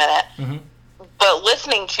cover in a minute. Mm-hmm. But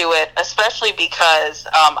listening to it, especially because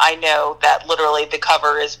I know that literally the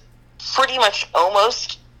cover is pretty much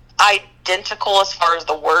almost identical as far as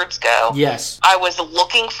the words go. Yes. I was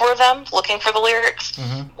looking for the lyrics,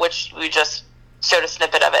 which we just showed a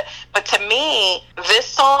snippet of it. But to me, this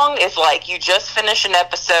song is like you just finished an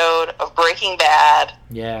episode of Breaking Bad,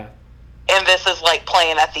 Yeah. and this is like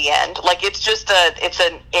playing at the end. Like it's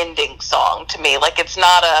an ending song to me. Like it's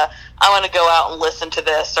not I want to go out and listen to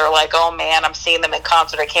this, or like, oh man, I'm seeing them in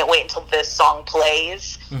concert, I can't wait until this song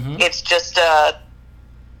plays. It's just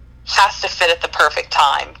has to fit at the perfect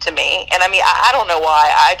time to me. And I mean, I don't know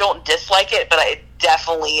why. I don't dislike it, but it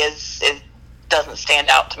definitely it doesn't stand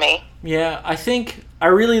out to me. Yeah, I think I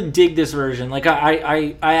really dig this version. Like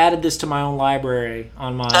I added this to my own library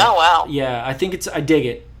on my. Oh wow. Yeah, I think I dig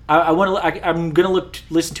it. I'm gonna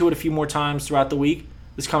listen to it a few more times throughout the week,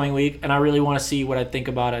 this coming week, and I really want to see what I think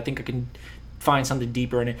about it. I think I can find something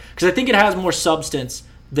deeper in it because I think it has more substance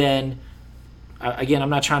than. Again, I'm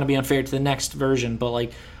not trying to be unfair to the next version, but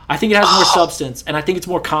like I think it has more substance, and I think it's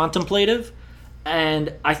more contemplative,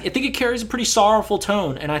 and I think it carries a pretty sorrowful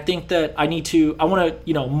tone. And I think that I want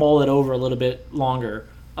to mull it over a little bit longer,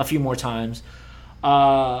 a few more times.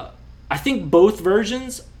 I think both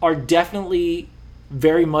versions are definitely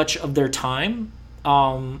very much of their time.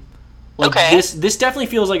 Okay. This definitely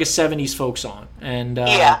feels like a 70s folk song, and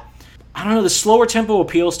Yeah. I don't know, the slower tempo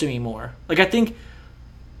appeals to me more. Like I think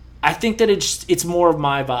that it's more of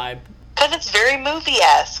my vibe. Because it's very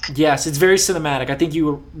movie-esque. Yes, it's very cinematic. I think you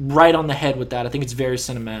were right on the head with that. I think it's very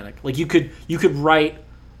cinematic. Like you could write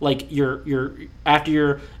like if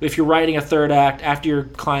you're writing a third act after your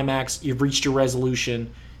climax, you've reached your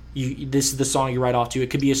resolution. This is the song you write off to. It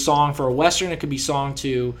could be a song for a western. It could be a song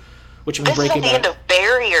to which I'm This is at breaking the end of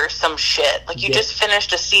Barry or some shit. Like you just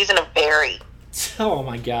finished a season of Barry. Oh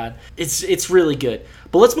my god, it's really good.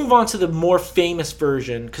 But let's move on to the more famous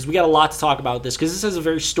version because we got a lot to talk about this because this is a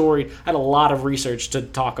very story. I had a lot of research to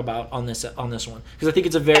talk about on this one because I think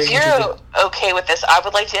it's a very If you're okay with this, I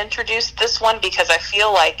would like to introduce this one because I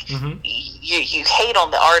feel like you hate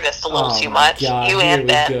on the artist a little too much. God, You here and we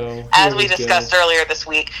Ben, go. as Here we we discussed earlier this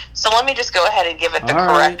week. So let me just go ahead and give it the All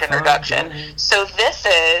correct right, fine, introduction. go ahead. So this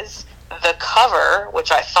is the cover,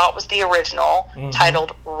 which I thought was the original,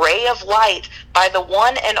 titled Ray of Light by the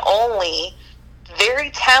one and only very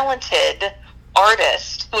talented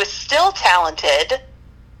artist who is still talented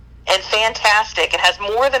and fantastic and has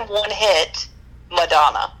more than one hit,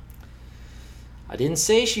 Madonna. I didn't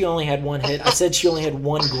say she only had one hit. I said she only had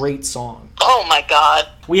one great song. Oh my God.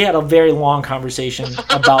 We had a very long conversation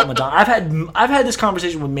about Madonna. I've had this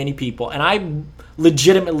conversation with many people, and I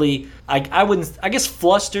legitimately, I wouldn't, I guess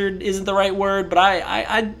flustered isn't the right word, but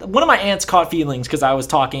I one of my aunts caught feelings because I was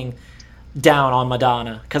talking down on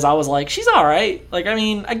Madonna, because I was like, she's all right. Like, I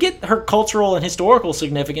mean, I get her cultural and historical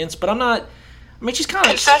significance, but I'm not, I mean, she's kind of...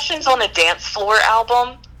 Confessions on a Dance Floor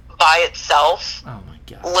album by itself Oh my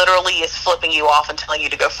God. literally is flipping you off and telling you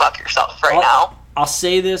to go fuck yourself right now. I'll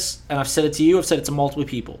say this, and I've said it to you, I've said it to multiple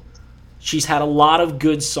people. She's had a lot of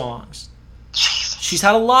good songs. Jesus. She's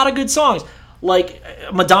had a lot of good songs. Like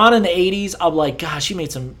Madonna in the 80s, I'm like, gosh, she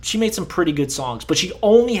made some pretty good songs, but she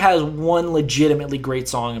only has one legitimately great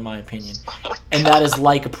song in my opinion. And that is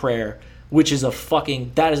Like a Prayer, which is that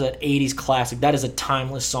is an 80s classic. That is a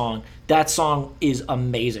timeless song. That song is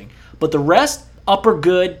amazing. But the rest, upper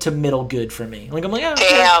good to middle good for me. Like, I'm like,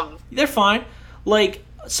 Damn. they're fine. Like,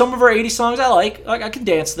 some of her 80s songs I like I can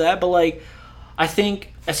dance to that, but like, I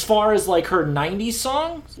think as far as like her 90s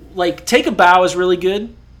songs, like Take a Bow is really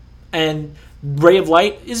good, and Ray of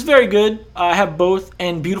Light is very good. I have both,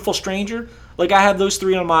 and Beautiful Stranger. Like, I have those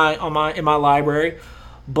three in my library.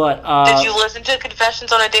 But Did you listen to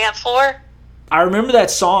Confessions on a Dance Floor? I remember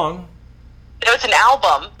that song. It was an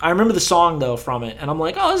album. I remember the song though from it, and I'm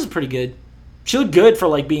like, oh, this is pretty good. She looked good for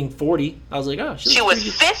like being 40. I was like, oh, She looks was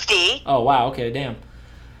pretty good. 50. Oh wow, okay, damn.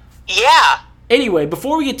 Yeah. Anyway,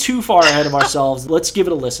 before we get too far ahead of ourselves, let's give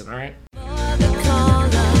it a listen. All right.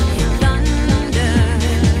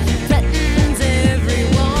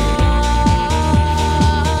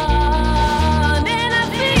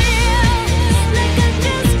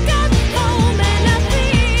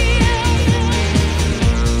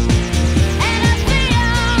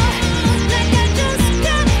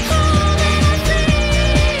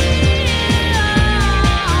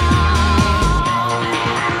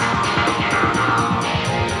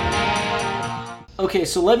 Okay,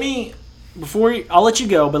 so I'll let you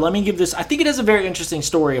go, but let me give this, I think it has a very interesting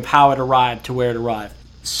story of how it arrived to where it arrived.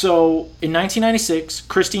 So, in 1996,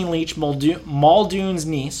 Christine Leach, Muldoon's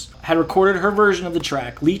niece, had recorded her version of the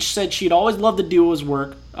track. Leach said she'd always loved the duo's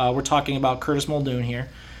work. We're talking about Curtis Muldoon here.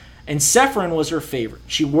 And Sefrin was her favorite.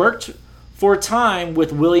 She worked for a time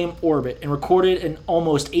with William Orbit and recorded an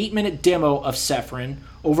almost 8-minute demo of Sefrin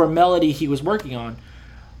over a melody he was working on.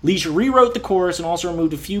 Leach rewrote the chorus and also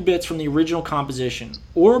removed a few bits from the original composition.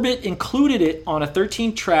 Orbit included it on a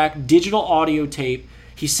 13-track digital audio tape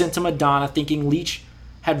he sent to Madonna, thinking Leach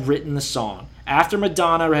had written the song. After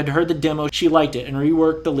Madonna had heard the demo, she liked it and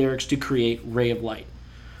reworked the lyrics to create Ray of Light.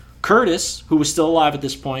 Curtis, who was still alive at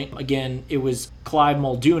this point, again, it was Clive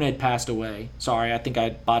Muldoon had passed away. Sorry, I think I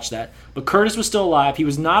botched that. But Curtis was still alive. He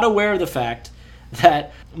was not aware of the fact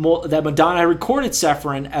that Madonna had recorded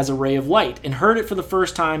Sefrin as a Ray of Light and heard it for the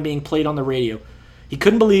first time being played on the radio. He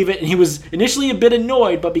couldn't believe it, and he was initially a bit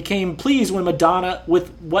annoyed, but became pleased with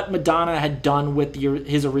what Madonna had done with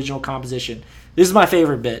his original composition. This is my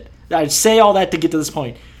favorite bit. I say all that to get to this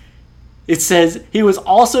point. It says he was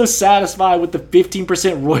also satisfied with the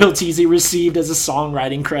 15% royalties he received as a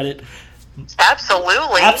songwriting credit.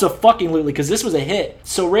 Absolutely. Absolutely, because this was a hit.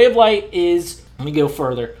 So Ray of Light is, let me go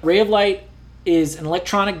further. Ray of Light is an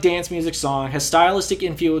electronic dance music song, has stylistic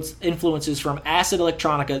influences from acid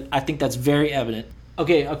electronica. I think that's very evident.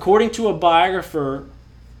 Okay, according to a biographer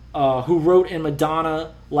who wrote in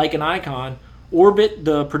Madonna Like an Icon, Orbit,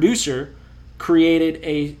 the producer, created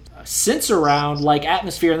a synth-surround-like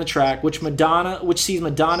atmosphere in the track, which sees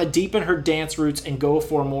Madonna deepen her dance roots and go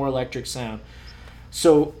for a more electric sound.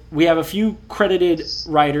 So we have a few credited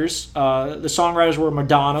writers. The songwriters were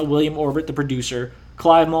Madonna, William Orbit, the producer,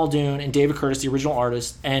 Clive Muldoon, and David Curtis, the original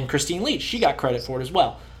artist, and Christine Leach. She got credit for it as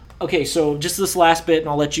well. Okay, so just this last bit, and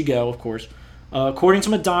I'll let you go, of course. According to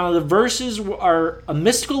Madonna, the verses are a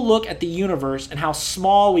mystical look at the universe and how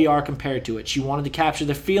small we are compared to it. She wanted to capture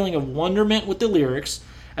the feeling of wonderment with the lyrics,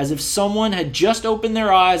 as if someone had just opened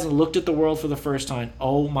their eyes and looked at the world for the first time.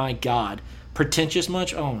 Oh my God. Pretentious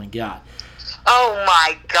much? Oh my God. Oh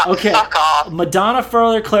my God. Okay. Fuck off. Madonna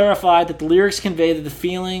further clarified that the lyrics convey the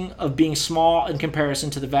feeling of being small in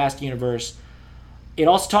comparison to the vast universe. It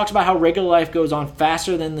also talks about how regular life goes on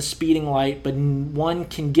faster than the speeding light, but one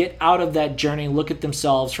can get out of that journey and look at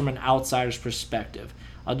themselves from an outsider's perspective.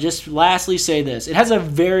 I'll just lastly say this. It has a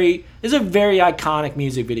very iconic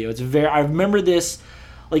music video. I remember this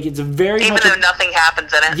Like it's a very Even much though nothing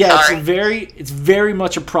happens in it. yeah, Sorry. it's very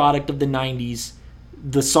much a product of the '90s,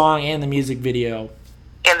 the song and the music video.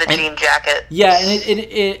 In the jean jacket. Yeah, and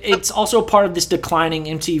it's also a part of this declining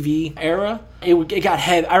MTV era. It got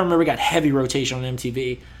heavy. I remember it got heavy rotation on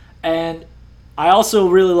MTV, and I also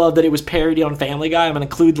really love that it was parodied on Family Guy. I'm going to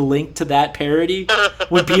include the link to that parody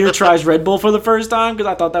when Peter tries Red Bull for the first time because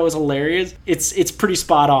I thought that was hilarious. It's pretty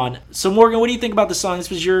spot on. So Morgan, what do you think about the song? This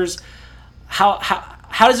was yours.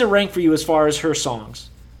 How does it rank for you as far as her songs?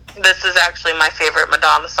 This is actually my favorite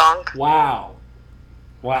Madonna song. Wow.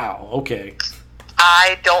 Okay.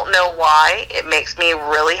 I don't know why. It makes me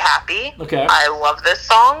really happy. Okay. I love this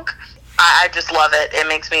song. I just love it. It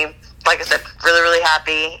makes me, like I said, really, really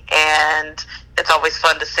happy, and it's always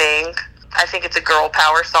fun to sing. I think it's a girl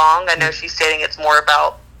power song. I know she's stating it's more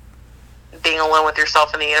about being alone with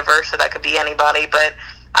yourself in the universe, so that could be anybody, but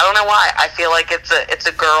I don't know why. I feel like it's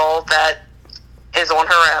a girl that is on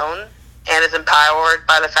her own and is empowered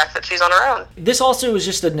by the fact that she's on her own. This also is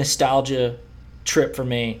just a nostalgia trip for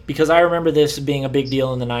me because I remember this being a big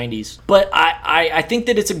deal in the 90s. But I think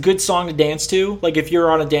that it's a good song to dance to. Like if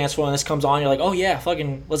you're on a dance floor and this comes on, you're like, oh yeah,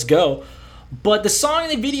 fucking let's go. But the song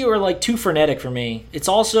and the video are like too frenetic for me. It's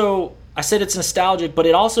also, I said it's nostalgic, but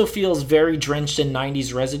it also feels very drenched in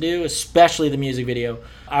 90s residue, especially the music video.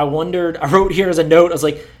 I wrote here as a note, I was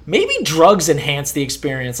like, maybe drugs enhance the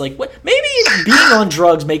experience. Like what? Maybe being on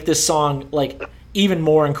drugs make this song like even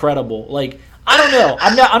more incredible. Like I don't know.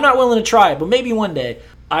 I'm not willing to try it, but maybe one day.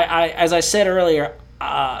 I as I said earlier,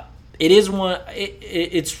 it's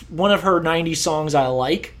one of her 90s songs I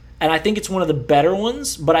like, and I think it's one of the better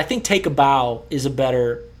ones. But I think "Take a Bow" is a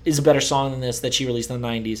better song than this that she released in the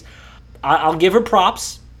 90s. I'll give her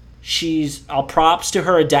props. Props to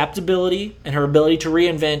her adaptability and her ability to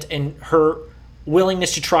reinvent and her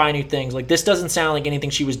willingness to try new things. Like this doesn't sound like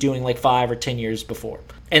anything she was doing like 5 or 10 years before.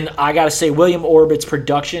 And I gotta say, William Orbit's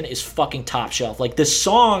production is fucking top shelf. Like this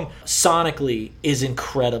song sonically is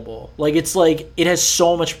incredible. Like it has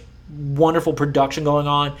so much wonderful production going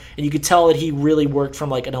on, and you could tell that he really worked from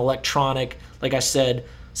like an electronic, like I said,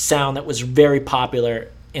 sound that was very popular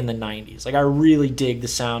in the 90s. Like I really dig the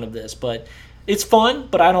sound of this, but it's fun.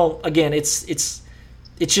 But I don't. Again, it's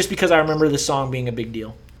just because I remember the song being a big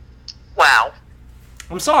deal. Wow.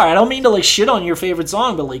 I'm sorry. I don't mean to like shit on your favorite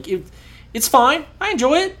song, but like it's fine. I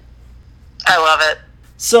enjoy it. I love it.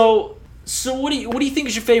 So what do you think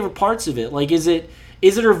is your favorite parts of it? Like, is it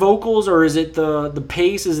her vocals, or is it the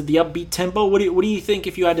pace? Is it the upbeat tempo? What do you think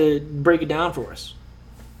if you had to break it down for us?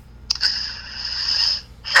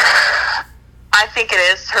 I think it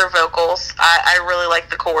is her vocals. I really like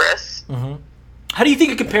the chorus. Mm-hmm. How do you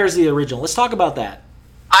think it compares to the original? Let's talk about that.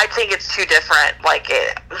 I think it's too different.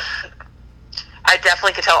 I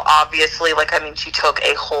definitely could tell, obviously, she took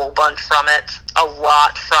a whole bunch from it, a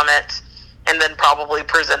lot from it, and then probably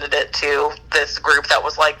presented it to this group that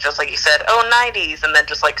was just like you said, 90s, and then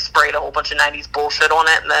just sprayed a whole bunch of 90s bullshit on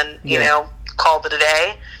it, and then, you know, called it a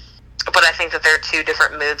day. But I think that they're two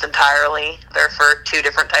different moods entirely. They're for two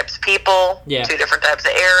different types of people, two different types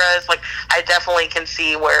of eras. I definitely can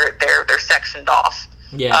see where they're sectioned off.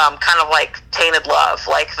 Yeah. Kind of like Tainted Love,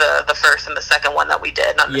 like the first and the second one that we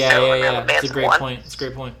did, not necessarily the It's a Manson great one. point. It's a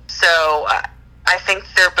great point. So I think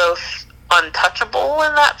they're both untouchable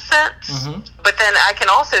in that sense. Mm-hmm. But then I can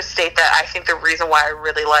also state that I think the reason why I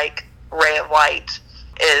really like Ray of Light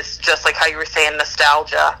is just like how you were saying,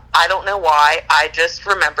 nostalgia. I don't know why. I just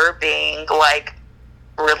remember being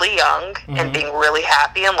really young and being really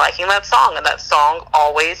happy and liking that song, and that song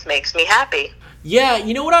always makes me happy. Yeah,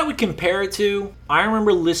 you know what I would compare it to? I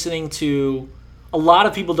remember listening to, a lot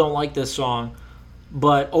of people don't like this song,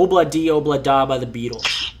 but Obla Di Obla Da by the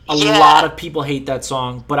Beatles. A lot of people hate that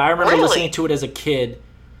song, but I remember listening to it as a kid.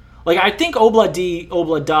 I think Obla Di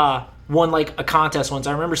Obla Da won a contest once.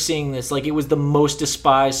 I remember seeing this. It was the most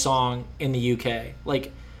despised song in the UK.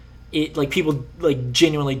 People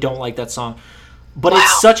genuinely don't like that song. But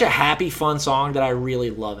it's such a happy, fun song that I really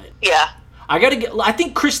love it. Yeah. I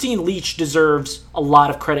think Christine Leach deserves a lot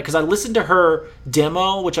of credit because I listened to her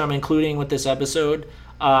demo, which I'm including with this episode.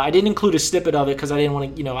 I didn't include a snippet of it because I didn't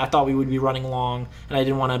want to, I thought we would be running long and I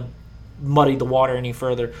didn't want to muddy the water any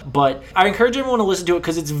further. But I encourage everyone to listen to it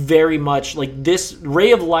because it's very much this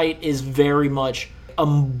Ray of Light is very much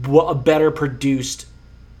a better produced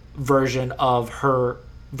version of her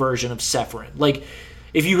version of Sephirin.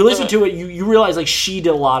 If you listen to it, you realize she did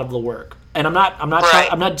a lot of the work. And I'm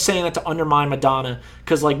not saying that to undermine Madonna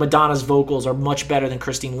because Madonna's vocals are much better than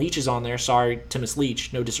Christine Leach's on there. Sorry to Miss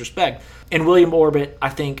Leach, no disrespect. And William Orbit, I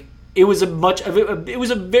think it was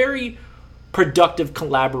a very productive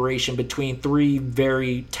collaboration between three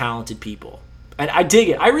very talented people. And I dig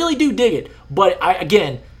it. I really do dig it. But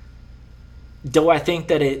do I think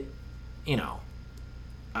that it,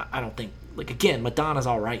 I don't think, again, Madonna's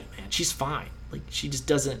all right, man. She's fine. She just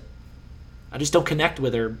doesn't, I just don't connect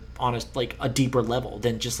with her on a deeper level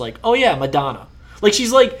than just oh yeah, Madonna.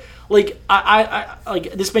 She's I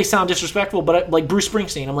this may sound disrespectful, but Bruce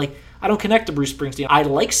Springsteen. I'm I don't connect to Bruce Springsteen. I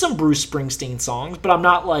like some Bruce Springsteen songs, but I'm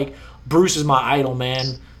not Bruce is my idol,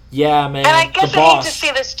 man. Yeah, man. And I guess the I boss. hate to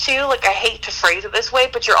say this too. I hate to phrase it this way,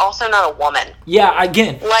 but you're also not a woman. Yeah,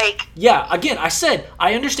 again. Yeah, again. I said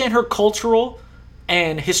I understand her cultural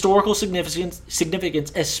and historical significance,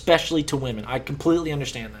 especially to women. I completely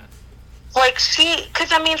understand that. because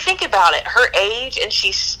think about it. Her age, and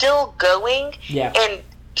she's still going. Yeah. And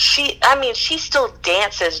she still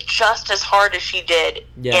dances just as hard as she did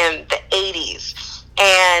in the 80s.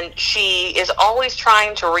 And she is always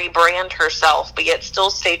trying to rebrand herself, but yet still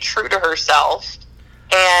stay true to herself.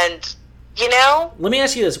 And, Let me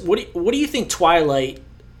ask you this. What do you think Twilight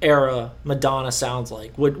era Madonna sounds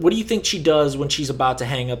like? What do you think she does when she's about to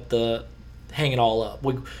hang it all up?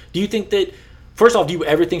 Do you think that, first off, do you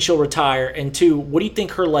ever think she'll retire? And two, what do you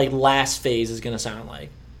think her last phase is going to sound like?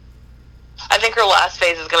 I think her last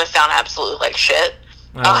phase is going to sound absolutely like shit.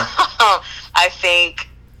 I think...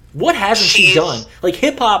 What hasn't she done?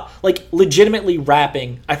 Hip hop, legitimately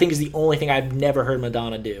rapping, I think is the only thing I've never heard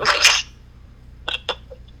Madonna do.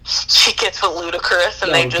 She gets with Ludacris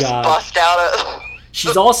and they just God. bust out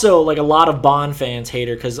She's also, a lot of Bond fans hate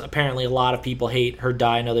her because apparently a lot of people hate her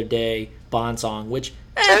Die Another Day Bond song, which,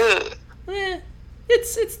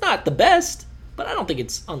 it's not the best, but I don't think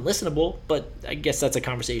it's unlistenable, but I guess that's a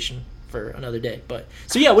conversation for another day. But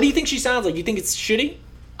so yeah, what do you think she sounds like? You think it's shitty?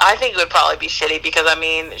 I think it would probably be shitty because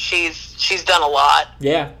she's done a lot.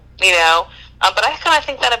 Yeah. But I kind of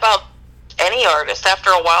think that about any artist. After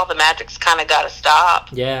a while, the magic's kind of got to stop.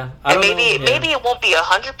 Yeah. Maybe it won't be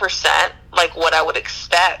 100% what I would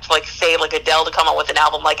expect. Say Adele to come out with an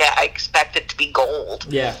album I expect it to be gold.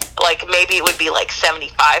 Yeah. Maybe it would be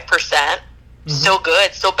 75%. Still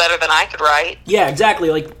good, still better than I could write. Yeah,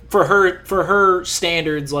 exactly. For her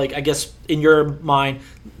standards, I guess in your mind,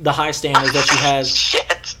 the high standards that she has.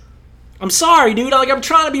 Shit. I'm sorry, dude. I'm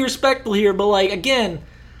trying to be respectful here, but again,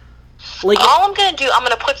 all I'm gonna do, I'm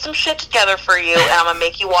gonna put some shit together for you, and I'm gonna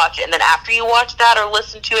make you watch it. And then after you watch that or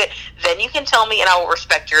listen to it, then you can tell me, and I will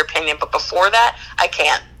respect your opinion. But before that, I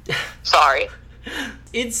can't. Sorry.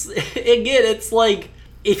 It's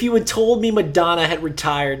if you had told me Madonna had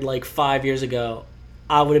retired 5 years ago,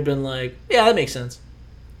 I would have been yeah, that makes sense.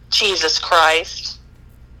 Jesus Christ.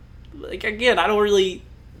 Again, I don't really...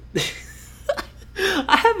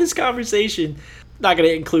 I have this conversation. Not going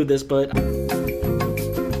to include this, but...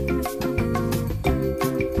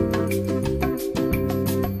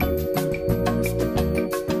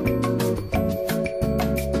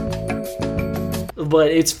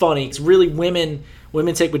 But it's funny. It's really women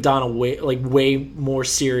take Madonna way more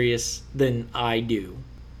serious than I do.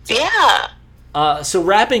 Yeah. So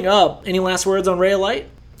wrapping up, any last words on Ray of Light?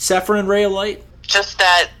 Sephora and Ray of Light? Just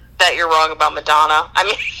that you're wrong about Madonna. I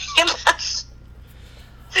mean,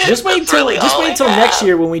 just wait until next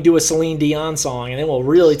year when we do a Celine Dion song, and then we'll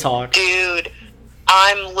really talk. Dude,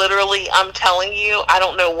 I'm telling you, I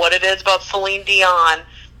don't know what it is about Celine Dion,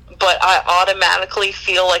 but I automatically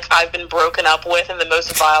feel like I've been broken up with in the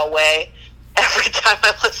most vile way. Every time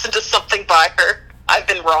I listen to something by her, I've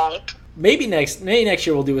been wronged. Maybe next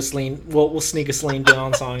year we'll do a Celine. We'll sneak a Celine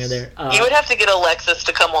Dion song in there. You would have to get Alexis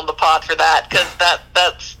to come on the pod for that, because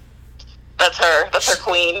that's her. That's her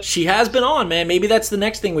queen. She has been on, man. Maybe that's the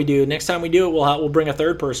next thing we do. Next time we do it, we'll bring a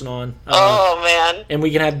third person on. Oh man! And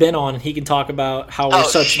we can have Ben on, and he can talk about how we're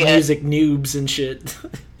such music noobs and shit.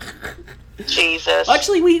 Jesus.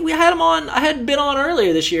 Actually, we had him on. I had been on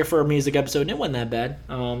earlier this year for a music episode, and it wasn't that bad.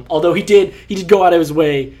 Although he did go out of his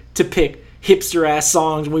way to pick hipster ass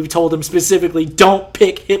songs, and we told him specifically, don't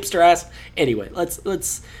pick hipster ass. Anyway,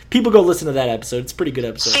 let's people go listen to that episode. It's a pretty good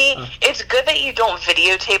episode. See, it's good that you don't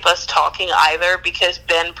videotape us talking either, because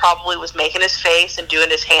Ben probably was making his face and doing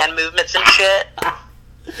his hand movements and shit.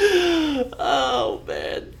 Oh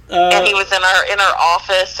man. And he was in our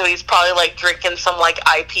office, so he's probably drinking some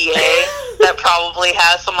IPA that probably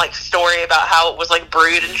has some story about how it was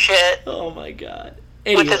brewed and shit. Oh my god.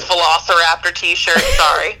 Anyway. With his Velociraptor t-shirt.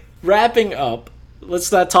 Sorry. Wrapping up,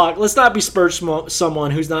 let's not besmirch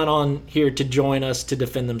someone who's not on here to join us to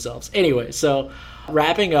defend themselves. Anyway, so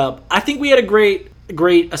wrapping up, I think we had a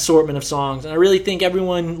great assortment of songs, and I really think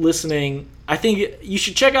everyone listening, I think you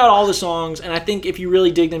should check out all the songs, and I think if you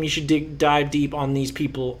really dig them, you should dive deep on these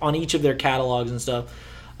people, on each of their catalogs and stuff.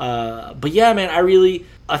 But yeah, man,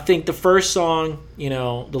 I think the first song,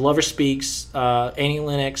 The Lover Speaks, Annie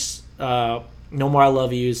Lennox, No More I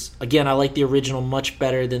Love Yous. Again, I like the original much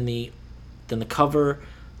better than the cover.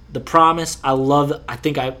 The Promise, I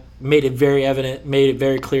think I made it very evident, made it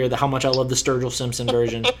very clear that how much I love the Sturgill Simpson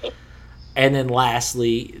version. And then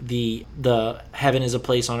lastly, the Heaven is a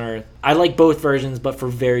Place on Earth. I like both versions, but for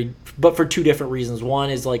two different reasons. One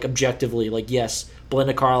is like objectively, like yes,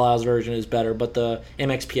 Belinda Carlisle's version is better, but the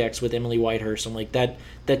MXPX with Emily Whitehurst, I'm like that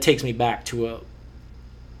takes me back to a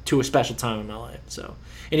special time in my life. So,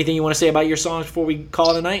 anything you want to say about your songs before we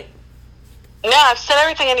call it a night? No, I've said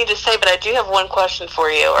everything I need to say, but I do have one question for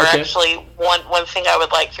you, or Okay. actually one thing I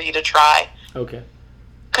would like for you to try. Okay.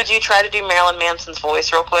 Could you try to do Marilyn Manson's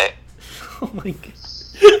voice real quick? Oh my god.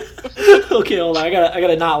 Okay, hold on. I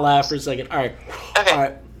gotta not laugh for a second. All right. Okay. All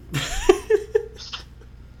right.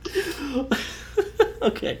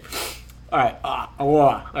 Okay. All right. All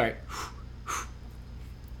right.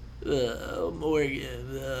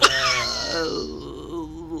 Morgan.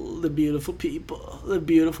 The beautiful people. The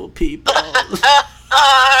beautiful people.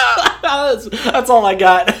 That's all I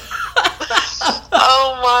got.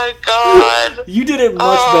 Oh my god. You did it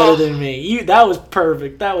much better than me. That was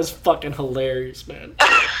perfect. That was fucking hilarious, man.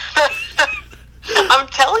 I'm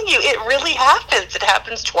telling you, it really happens. It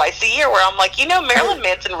happens twice a year where I'm like, Marilyn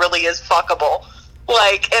Manson really is fuckable.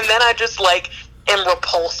 Like, and then I just am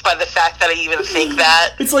repulsed by the fact that I even think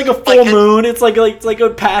that. It's like a full moon. It's like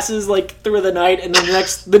it passes through the night, and then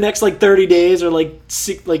the next 30 days or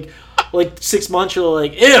 6 months, you're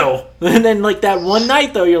like, ew. And then that one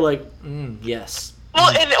night though, you're like, yes. Well,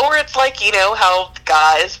 or it's like, how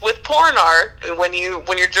guys with porn are, when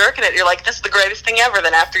you're jerking it, you're like, this is the greatest thing ever.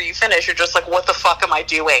 Then after you finish, you're just like, what the fuck am I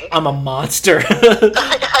doing? I'm a monster.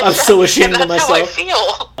 I'm so ashamed of myself. That's how I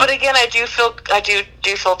feel. But again, I do feel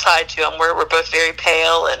tied to him. We're both very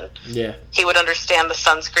pale, and yeah, he would understand the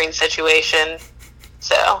sunscreen situation.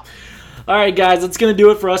 So. All right, guys, that's going to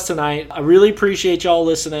do it for us tonight. I really appreciate y'all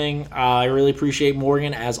listening. I really appreciate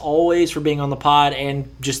Morgan, as always, for being on the pod and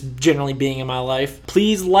just generally being in my life.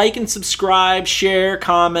 Please like and subscribe, share,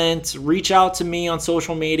 comment, reach out to me on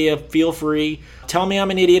social media. Feel free. Tell me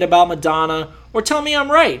I'm an idiot about Madonna, or tell me I'm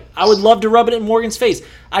right. I would love to rub it in Morgan's face.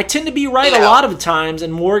 I tend to be right a lot of the times,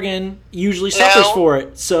 and Morgan usually suffers for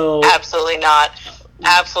it. So absolutely not.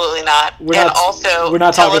 Absolutely not. We're and not, also, we're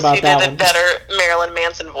not tell talking us about who that did one. a better Marilyn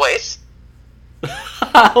Manson voice.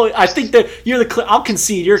 I think that you're I'll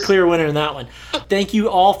concede you're a clear winner in that one. Thank you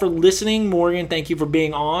all for listening. Morgan, thank you for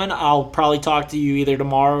being on. I'll probably talk to you either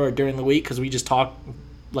tomorrow or during the week, because we just talk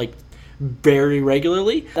very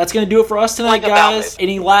regularly. That's going to do it for us tonight, guys.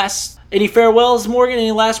 Any farewells, Morgan?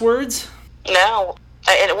 Any last words? No.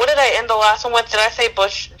 And what did I end the last one with? Did I say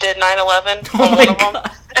Bush did 9/11? Oh my God.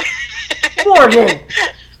 Morgan!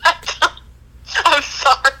 I'm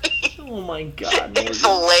sorry. Oh my God, It's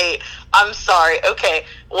Morgan. late. I'm sorry. Okay,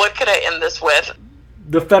 what could I end this with?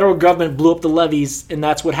 The federal government blew up the levees, and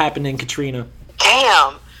that's what happened in Katrina.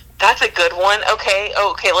 Damn, that's a good one. Okay,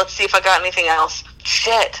 let's see if I got anything else.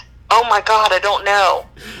 Shit. Oh my god, I don't know.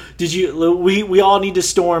 Did you? We all need to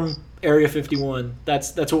storm Area 51.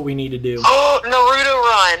 That's what we need to do. Oh, Naruto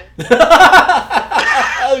run.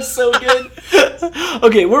 That was so good.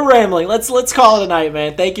 Okay, we're rambling. Let's call it a night,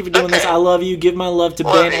 man. Thank you for doing this. I love you. Give my love to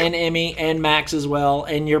Ben and Emmy and Max as well,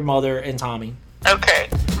 and your mother and Tommy. Okay,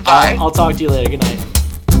 bye. I'll talk to you later. Good night.